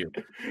sympathize with you.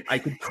 I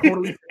can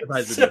totally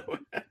sympathize with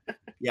you.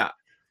 Yeah.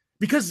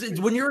 Because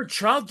when you're a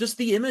child, just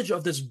the image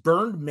of this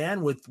burned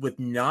man with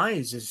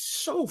knives is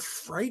so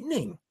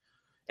frightening.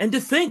 And to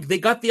think they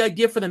got the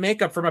idea for the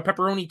makeup from a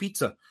pepperoni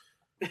pizza.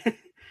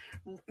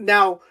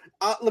 Now,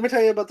 let me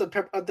tell you about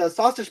the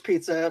sausage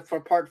pizza for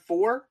part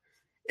 4.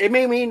 It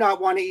made me not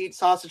want to eat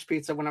sausage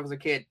pizza when I was a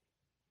kid.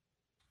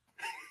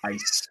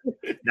 Nice.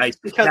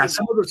 Because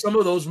some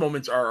of those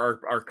moments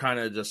are kind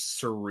of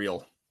just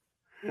surreal.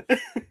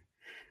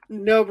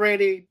 No,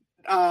 Brandy.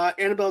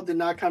 Annabelle did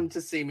not come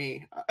to see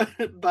me,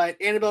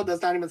 but Annabelle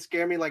does not even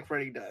scare me like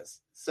Freddy does.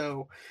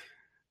 So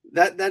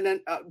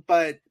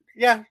but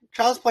yeah,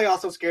 Child's Play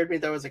also scared me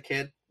though as a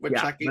kid with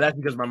Chucky. But that's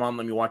because my mom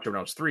let me watch it when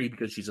I was 3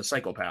 because she's a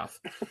psychopath.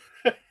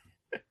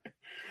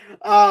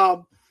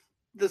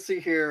 Let's see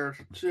here.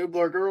 Two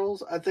Blur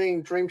Girls. I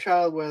think Dream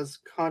Child was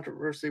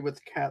controversy with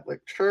the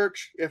Catholic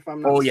Church, if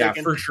I'm not mistaken.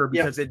 Yeah, for sure,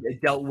 because it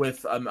dealt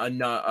with a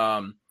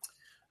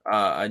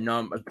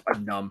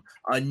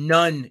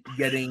nun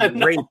getting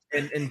raped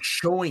and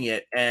showing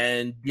it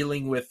and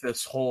dealing with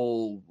this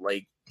whole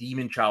like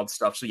demon child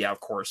stuff. So yeah, of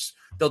course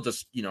they'll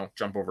just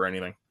jump over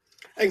anything.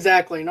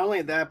 Exactly. Not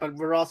only that, but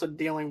we're also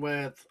dealing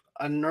with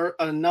a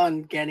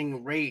nun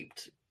getting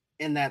raped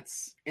in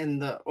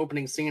the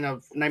opening scene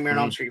of Nightmare on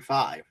Elm Street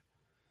 5.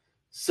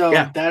 So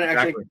Yeah, that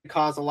actually exactly.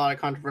 caused a lot of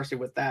controversy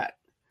with that.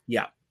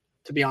 Yeah.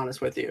 To be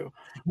honest with you.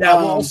 Yeah.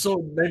 Well, also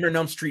Nightmare on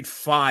Elm Street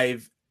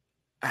 5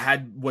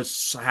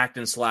 was hacked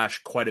and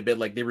slashed quite a bit.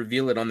 Like they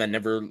reveal it on that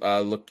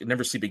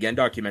Never Sleep Again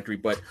documentary.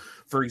 But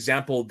for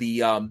example,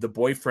 the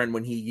boyfriend,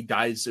 when he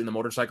dies in the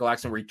motorcycle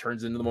accident where he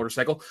turns into the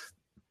motorcycle,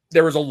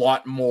 there was a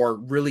lot more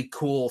really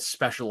cool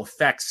special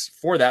effects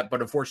for that,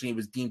 but unfortunately it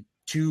was deemed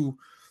too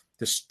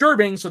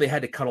disturbing, so they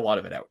had to cut a lot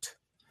of it out.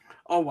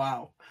 Oh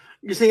wow.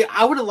 You see,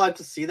 I would have liked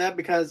to see that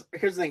because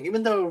here's the thing,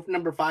 even though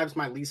number 5 is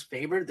my least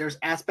favorite, there's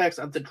aspects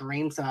of the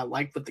dreams that I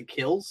like with the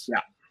kills. Yeah.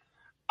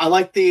 I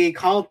like the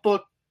comic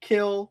book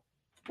kill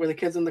where the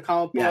kid's in the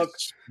comic book.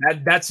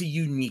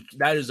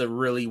 That is a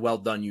really well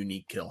done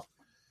unique kill.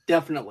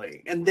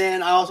 Definitely. And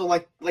then I also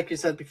like you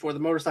said before, the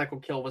motorcycle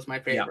kill was my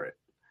favorite.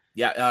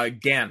 Yeah,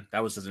 Dan,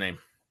 that was his name.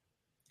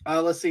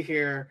 Let's see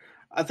here.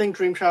 I think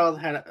Dreamchild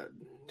had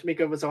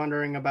Tamika was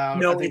wondering about.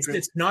 No,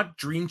 it's not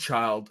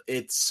Dreamchild.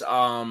 It's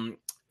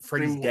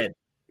Freddy's Dead.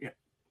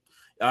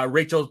 Yeah.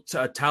 Rachel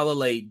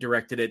Talalay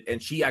directed it,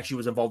 and she actually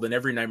was involved in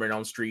every Nightmare on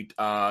Elm Street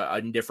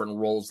in different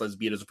roles, as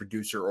be it as a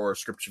producer or a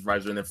script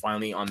supervisor. And then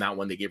finally, on that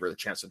one, they gave her the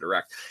chance to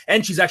direct.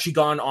 And she's actually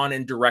gone on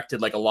and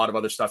directed like a lot of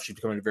other stuff. She's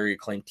becoming a very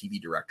acclaimed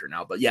TV director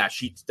now. But yeah,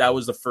 that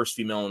was the first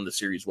female in the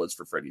series was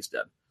for Freddy's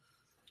Dead.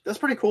 That's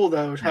pretty cool,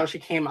 though, how she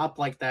came up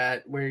like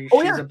that, where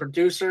she's a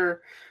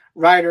producer,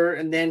 writer,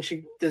 and then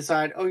she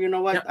decided, oh, you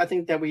know what? I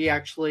think that we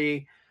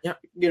actually,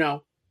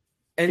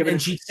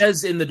 And she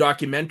says in the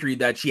documentary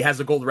that she has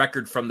a gold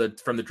record from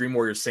the Dream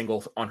Warriors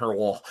single on her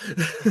wall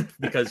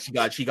because she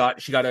got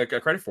a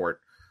credit for it.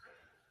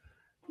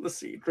 Let's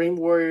see. Dream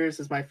Warriors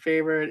is my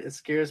favorite. It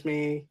scares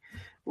me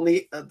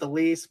the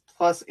least,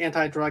 plus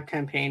anti-drug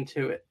campaign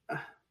to it.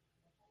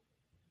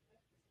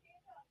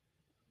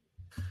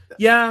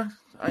 Yeah,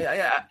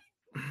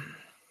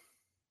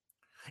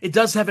 it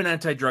does have an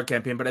anti-drug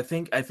campaign, but I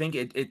think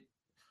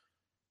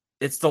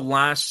it's the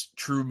last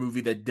true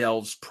movie that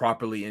delves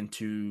properly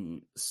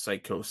into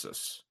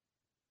psychosis.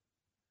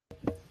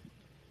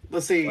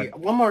 Let's see.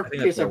 One more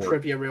piece of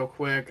trivia real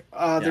quick.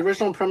 The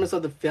original premise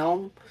of the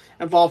film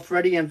involved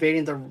Freddy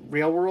invading the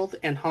real world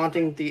and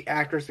haunting the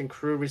actors and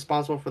crew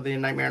responsible for the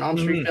Nightmare on Elm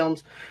Street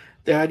films.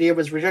 The idea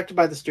was rejected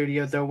by the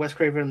studio, though Wes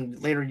Craven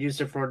later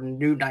used it for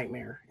New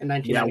Nightmare in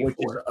 1994. Yeah, which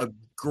is a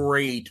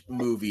great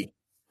movie.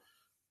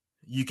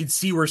 You can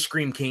see where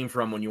Scream came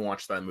from when you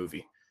watch that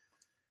movie.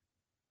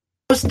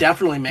 Most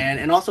definitely, man.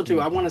 And also,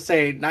 too, I want to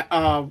say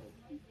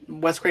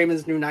Wes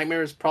Craven's New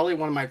Nightmare is probably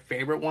one of my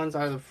favorite ones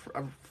out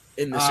of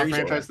in the series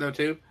franchise, though,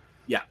 too.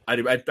 Yeah,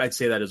 I'd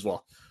say that as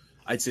well.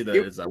 I'd say that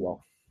as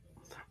well.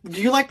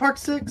 Do you like Part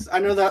 6? I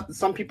know that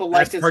some people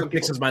like it. Part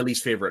 6 is my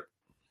least favorite.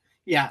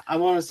 Yeah, I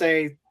want to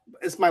say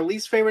it's my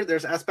least favorite.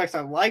 There's aspects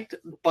I liked,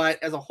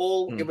 but as a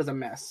whole, it was a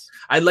mess.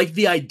 I like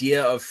the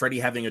idea of Freddy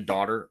having a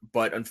daughter,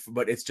 but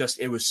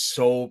it was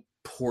so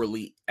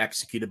poorly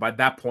executed. By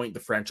that point, the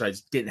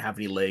franchise didn't have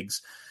any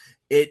legs.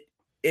 If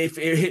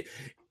it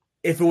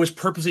was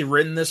purposely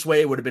written this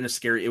way, it would have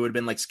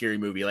been like Scary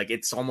Movie. Like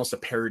it's almost a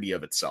parody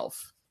of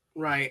itself.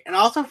 Right. And I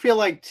also feel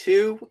like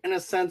too, in a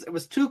sense, it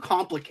was too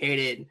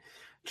complicated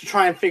to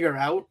try and figure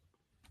out.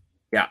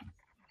 Yeah.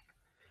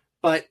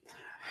 But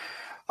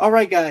all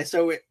right, guys.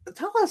 So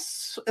tell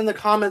us in the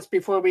comments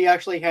before we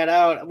actually head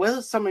out, what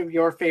are some of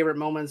your favorite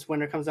moments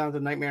when it comes down to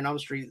the Nightmare on Elm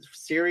Street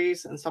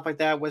series and stuff like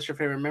that? What's your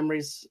favorite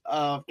memories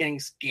of getting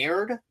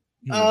scared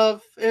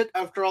of it?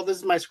 After all, this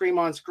is my Scream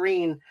on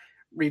Screen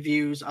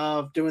reviews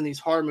of doing these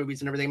horror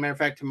movies and everything. Matter of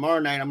fact, tomorrow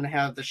night I'm going to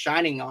have The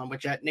Shining on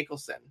with Jack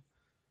Nicholson,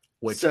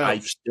 which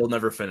I've still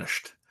never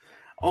finished.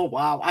 Oh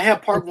wow! I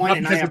have part 1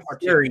 and I have part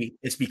 2.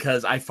 It's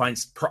because I find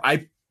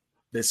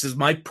this is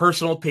my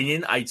personal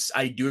opinion. I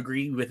do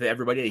agree with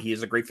everybody. He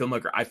is a great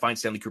filmmaker. I find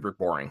Stanley Kubrick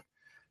boring,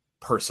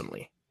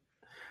 personally.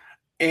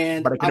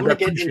 And I'm going to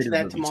get into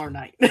that tomorrow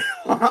night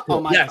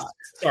on my thoughts.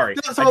 Sorry.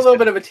 That's a little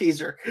bit of a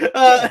teaser.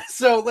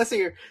 So let's see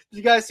here. Did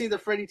you guys see the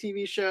Freddy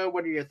TV show?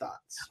 What are your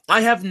thoughts? I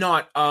have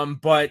not,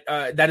 but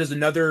that is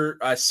another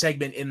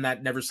segment in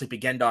that Never Sleep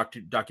Again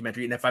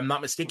documentary. And if I'm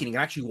not mistaken, you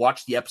can actually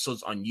watch the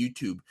episodes on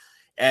YouTube.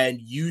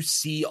 And you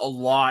see a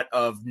lot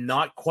of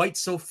not quite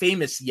so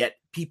famous yet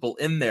people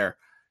in there.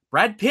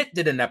 Brad Pitt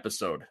did an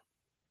episode.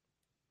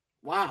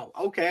 Wow.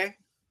 Okay.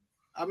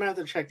 I'm going to have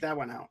to check that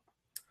one out.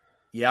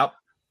 Yep.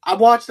 I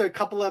watched a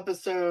couple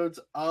episodes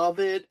of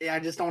it. I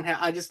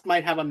just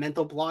might have a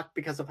mental block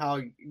because of how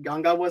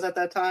young I was at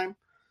that time.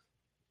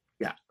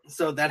 Yeah.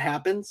 So that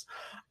happens.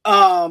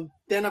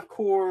 Then of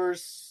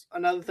course,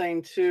 another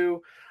thing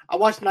too, I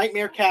watched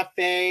Nightmare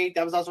Cafe.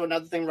 That was also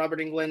another thing Robert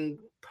Englund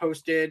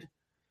posted.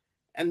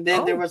 And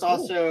then there was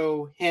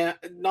also him.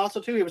 And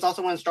also too, he was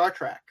also on Star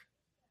Trek.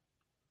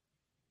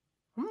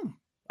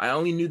 I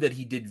only knew that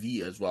he did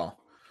V as well.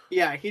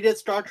 Yeah, he did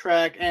Star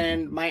Trek,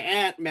 and my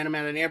aunt met him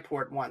at an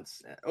airport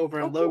once over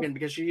in Logan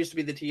because she used to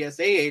be the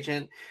TSA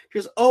agent. She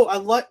goes,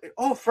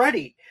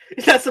 Freddy.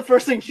 That's the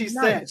first thing she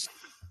said.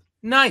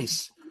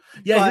 Nice.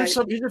 Yeah, here's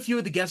a few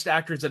of the guest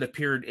actors that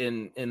appeared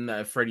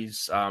in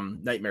Freddy's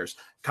Nightmares.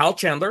 Kyle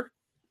Chandler,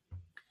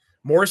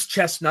 Morris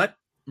Chestnut,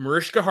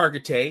 Mariska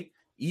Hargitay,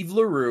 Eve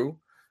LaRue,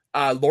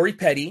 Lori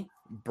Petty,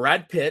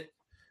 Brad Pitt,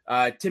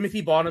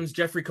 Timothy Bottoms,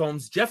 Jeffrey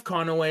Combs, Jeff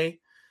Conaway,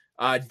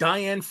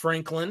 Diane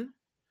Franklin,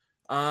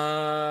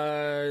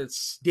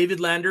 David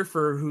Lander,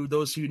 for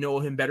those who know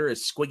him better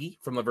as Squiggy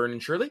from Laverne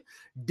and Shirley,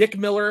 Dick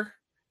Miller,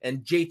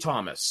 and Jay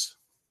Thomas,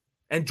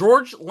 and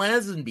George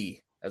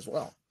Lazenby as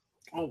well.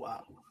 Oh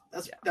wow,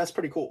 that's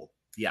pretty cool.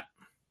 Yeah.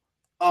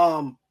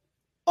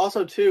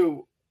 Also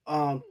too,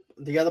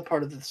 the other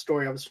part of the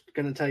story I was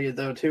going to tell you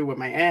though too with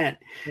my aunt,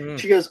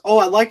 she goes, "Oh,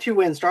 I liked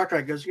you in Star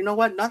Trek." Goes, "You know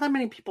what? Not that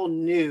many people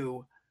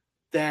knew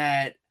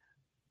that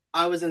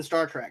I was in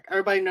Star Trek.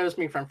 Everybody knows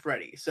me from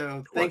Freddy.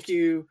 So thank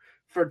you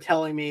for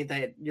telling me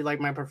that you like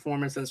my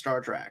performance in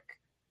Star Trek."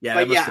 Yeah,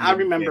 but yeah, I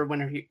remember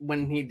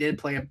when he did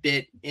play a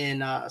bit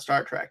in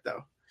Star Trek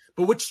though.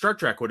 But which Star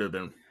Trek would have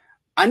been?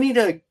 I need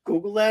to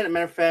Google that. As a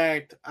matter of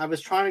fact, I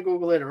was trying to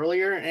Google it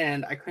earlier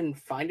and I couldn't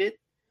find it.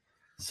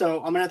 So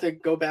I'm gonna have to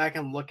go back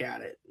and look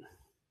at it.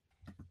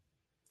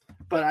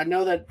 But I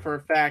know that for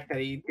a fact that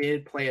he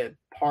did play a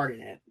part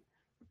in it.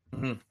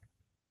 Mm-hmm.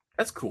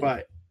 That's cool.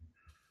 But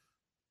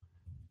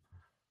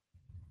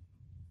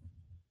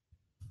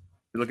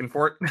you looking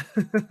for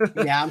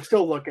it? Yeah, I'm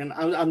still looking.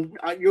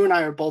 You and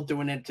I are both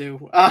doing it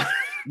too.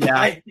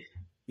 Yeah.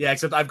 Yeah,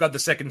 except I've got the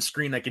second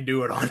screen I can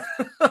do it on.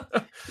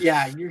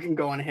 Yeah, you can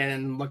go on ahead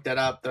and look that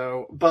up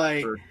though.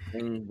 But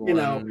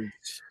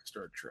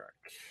Star Trek.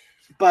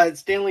 But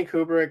Stanley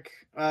Kubrick,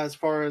 as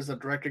far as the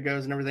director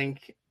goes and everything,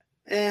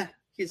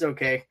 he's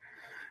okay.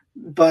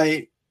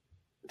 But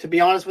to be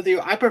honest with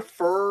you, I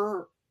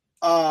prefer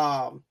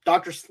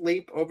Dr.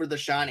 Sleep over The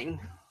Shining.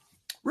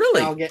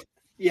 Really?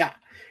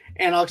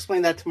 And I'll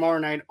explain that tomorrow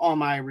night on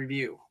my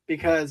review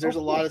because there's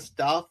a lot of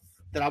stuff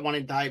that I want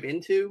to dive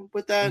into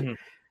with that. Mm-hmm.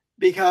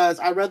 Because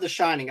I read The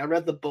Shining, I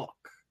read the book.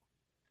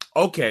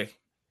 Okay.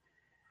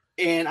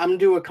 And I'm going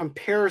to do a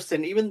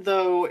comparison, even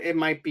though it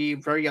might be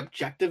very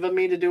objective of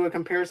me to do a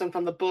comparison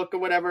from the book or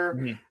whatever.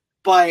 Mm-hmm.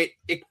 But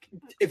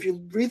if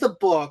you read the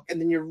book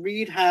and then you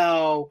read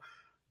how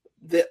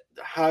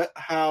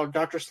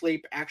Dr.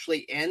 Sleep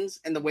actually ends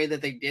and the way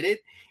that they did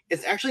it,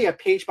 it's actually a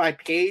page by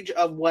page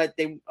of what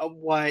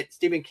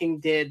Stephen King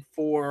did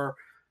for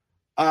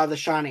The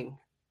Shining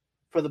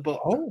for the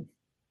book. Oh,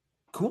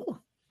 cool.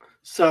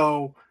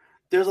 So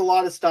there's a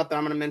lot of stuff that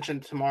I'm going to mention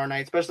tomorrow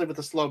night, especially with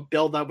the slow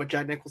build up with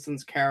Jack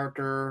Nicholson's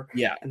character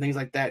and things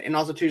like that. And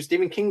also too,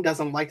 Stephen King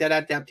doesn't like that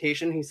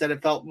adaptation. He said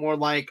it felt more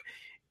like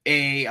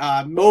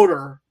a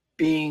motor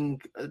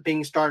being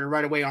started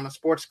right away on a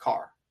sports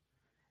car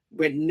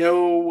with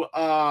no,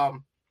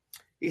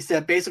 he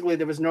said basically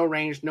there was no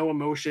range, no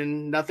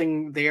emotion,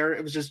 nothing there.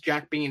 It was just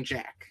Jack being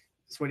Jack.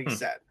 That's what he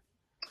said.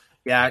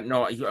 Yeah,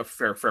 no, a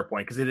fair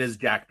point, because it is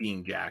Jack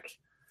being Jack.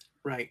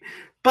 Right.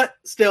 But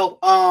still,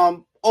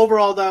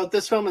 overall, though,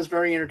 this film is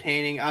very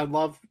entertaining. I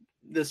love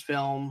this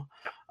film.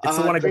 It's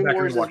the one I go back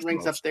and watch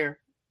ranks up there.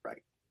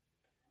 Right.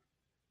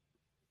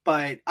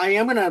 But I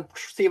am going to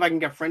see if I can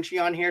get Frenchie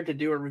on here to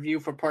do a review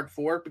for Part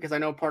 4, because I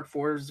know Part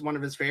 4 is one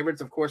of his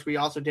favorites. Of course, we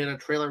also did a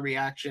trailer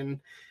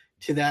reaction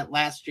to that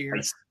last year.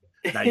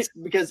 Nice.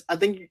 Because I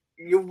think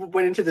you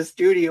went into the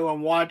studio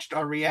and watched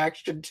our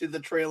reaction to the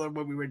trailer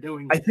when we were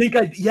doing it. I think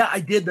I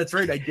did. That's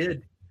right. I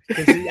did.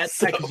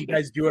 Because you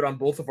guys do it on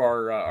both of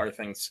our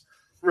things.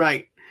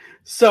 Right.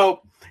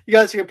 So you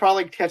guys can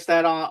probably catch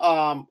that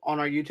on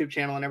our YouTube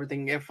channel and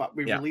everything if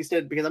we released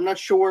it, because I'm not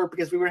sure,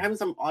 because we were having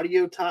some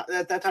audio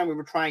at that time. We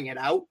were trying it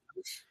out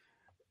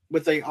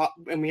with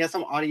and we had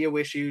some audio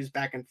issues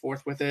back and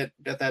forth with it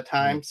at that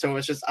time. Mm-hmm. So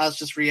it's just us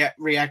just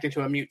reacting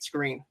to a mute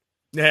screen.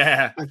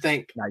 Yeah, I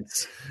think.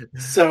 Nice.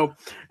 So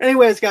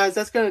anyways, guys,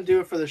 that's going to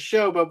do it for the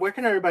show, but where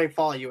can everybody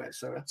follow you at,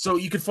 Soda? So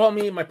you can follow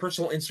me in my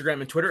personal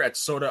Instagram and Twitter at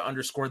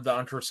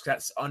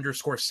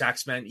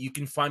soda_the_saxman. You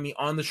can find me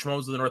on the Schmoes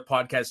of the North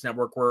Podcast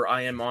Network, where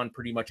I am on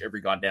pretty much every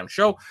goddamn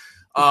show.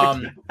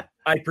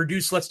 I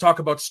produce Let's Talk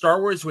About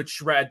Star Wars,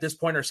 which at this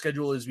point our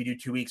schedule is we do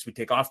 2 weeks, we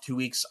take off 2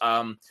 weeks.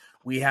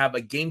 We have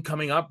a game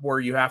coming up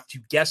where you have to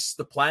guess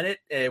the planet,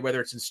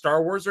 whether it's in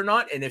Star Wars or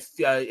not. And if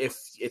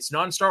it's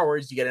not in Star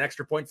Wars, you get an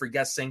extra point for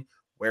guessing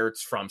where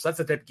it's from. So that's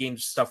the type of game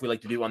stuff we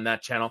like to do on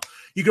that channel.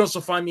 You can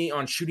also find me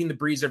on Shooting the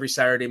Breeze every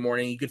Saturday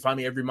morning. You can find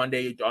me every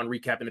Monday on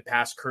Recap in the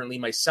Past. Currently,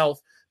 myself,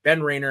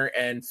 Ben Rayner,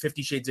 and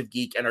 50 Shades of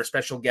Geek, and our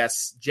special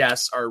guest,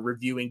 Jess, are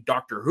reviewing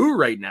Doctor Who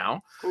right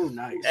now. Oh,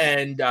 nice.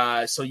 And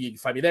so you can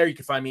find me there. You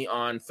can find me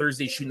on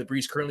Thursday, Shooting the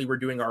Breeze. Currently, we're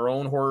doing our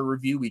own horror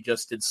review. We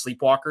just did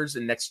Sleepwalkers,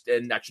 and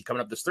actually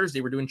coming up this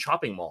Thursday, we're doing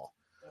Chopping Mall.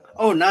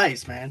 Oh,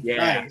 nice, man.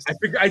 Yeah. Nice.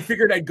 I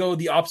figured I'd go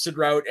the opposite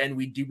route, and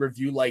we do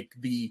review like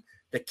the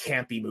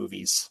campy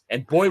movies.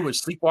 And boy,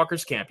 was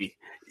Sleepwalkers campy.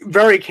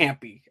 Very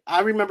campy.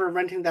 I remember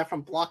renting that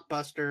from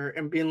Blockbuster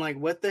and being like,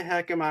 what the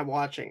heck am I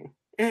watching?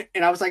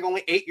 And I was like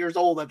only 8 years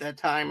old at that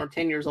time, or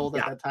 10 years old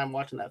at that time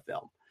watching that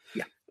film.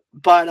 Yeah.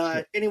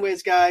 But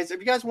anyways, guys, if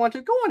you guys want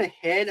to, go on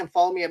ahead and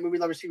follow me at Movie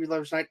Lovers TV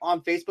Lovers Night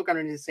on Facebook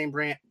underneath the same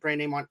brand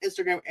name on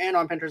Instagram and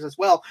on Pinterest as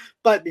well.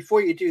 But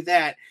before you do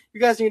that,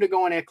 you guys need to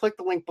go on and click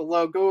the link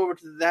below. Go over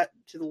to the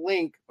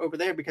link over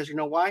there, because you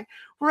know why?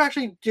 We're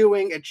actually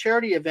doing a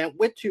charity event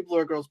with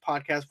Tubular Girls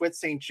Podcast with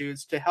St.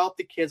 Jude's to help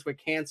the kids with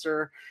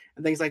cancer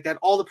and things like that.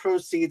 All the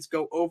proceeds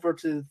go over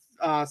to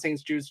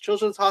St. Jude's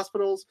Children's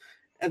Hospitals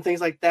and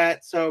things like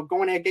that. So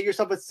go on ahead, get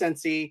yourself a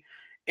Scentsy,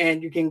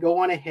 and you can go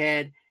on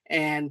ahead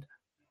and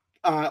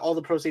all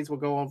the proceeds will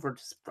go over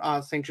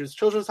to St. Jude's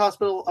Children's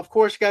Hospital. Of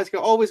course, you guys can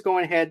always go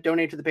on ahead,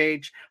 donate to the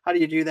page. How do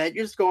you do that?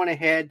 You just go on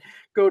ahead,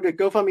 go to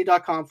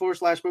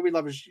GoFundMe.com/Movie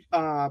Lovers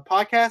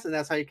Podcast, and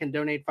that's how you can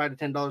donate $5 to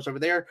 $10 over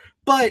there.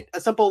 But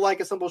a simple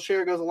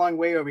share goes a long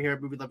way over here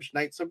at Movie Lovers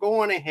Night. So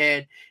go on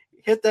ahead,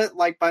 hit that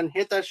like button,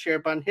 hit that share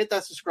button, hit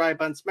that subscribe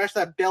button, smash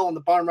that bell in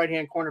the bottom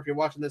right-hand corner if you're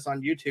watching this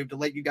on YouTube to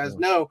let you guys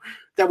know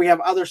that we have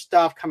other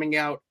stuff coming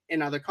out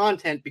in other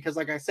content. Because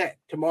like I said,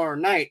 tomorrow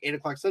night, 8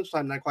 o'clock Central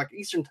Time, 9 o'clock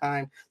Eastern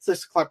Time,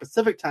 6 o'clock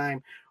Pacific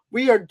Time,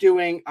 we are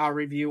doing our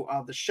review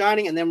of The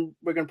Shining, and then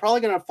we're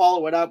probably going to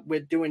follow it up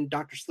with doing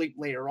Dr. Sleep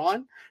later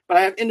on. But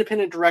I have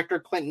independent director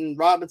Clinton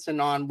Robinson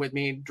on with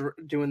me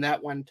doing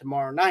that one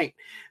tomorrow night.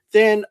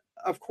 Then,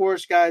 of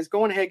course, guys,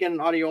 go on ahead and get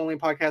an audio-only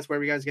podcast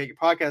wherever you guys get your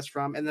podcast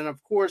from. And then,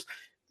 of course,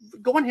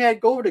 go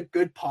ahead, go over to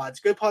Good Pods.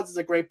 Good Pods is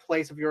a great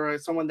place if you're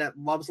someone that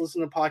loves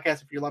listening to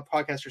podcasts. If you love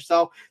podcasts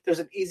yourself, there's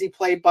an easy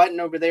play button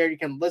over there. You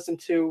can listen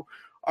to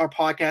our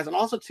podcast, and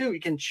also too, you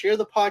can share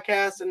the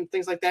podcast and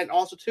things like that, and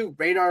also too,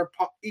 rate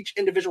each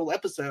individual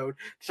episode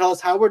to tell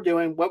us how we're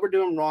doing, what we're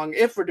doing wrong,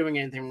 if we're doing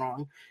anything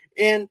wrong,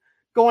 and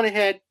go on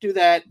ahead, do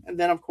that. And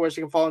then, of course,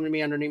 you can follow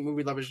me underneath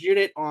Movie Lovers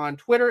Unit on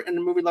Twitter and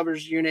the Movie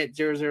Lovers Unit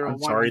 001. I'm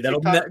sorry,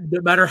 that'll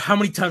no matter how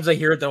many times I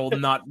hear it, that will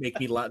not make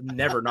me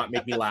never not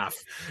make me laugh.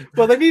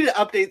 Well, they need to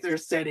update their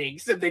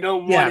settings if they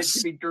don't want it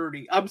to be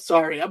dirty. I'm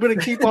sorry. I'm going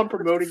to keep on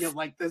promoting it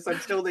like this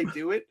until they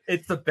do it.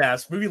 It's the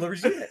best. Movie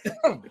Lovers Unit.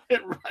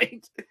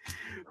 Right.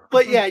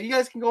 But yeah, you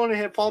guys can go on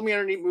ahead, follow me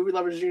underneath Movie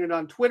Lovers Unit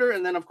on Twitter,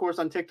 and then, of course,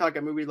 on TikTok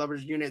at Movie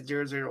Lovers Unit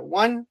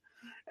 001.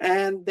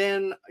 And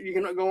then you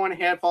can go on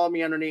ahead, follow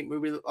me underneath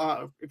Movie.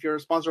 If you're a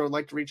sponsor or would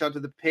like to reach out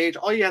to the page,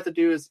 all you have to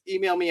do is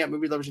email me at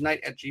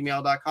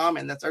movieloversunite@gmail.com,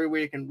 and that's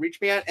everywhere you can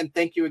reach me at. And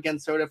thank you again,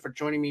 Soda, for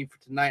joining me for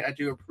tonight. I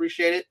do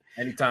appreciate it.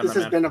 Anytime. This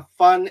has been a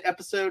fun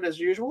episode as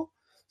usual.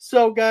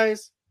 So,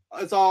 guys,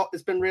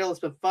 it's been real. It's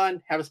been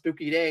fun. Have a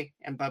spooky day,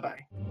 and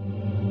bye-bye.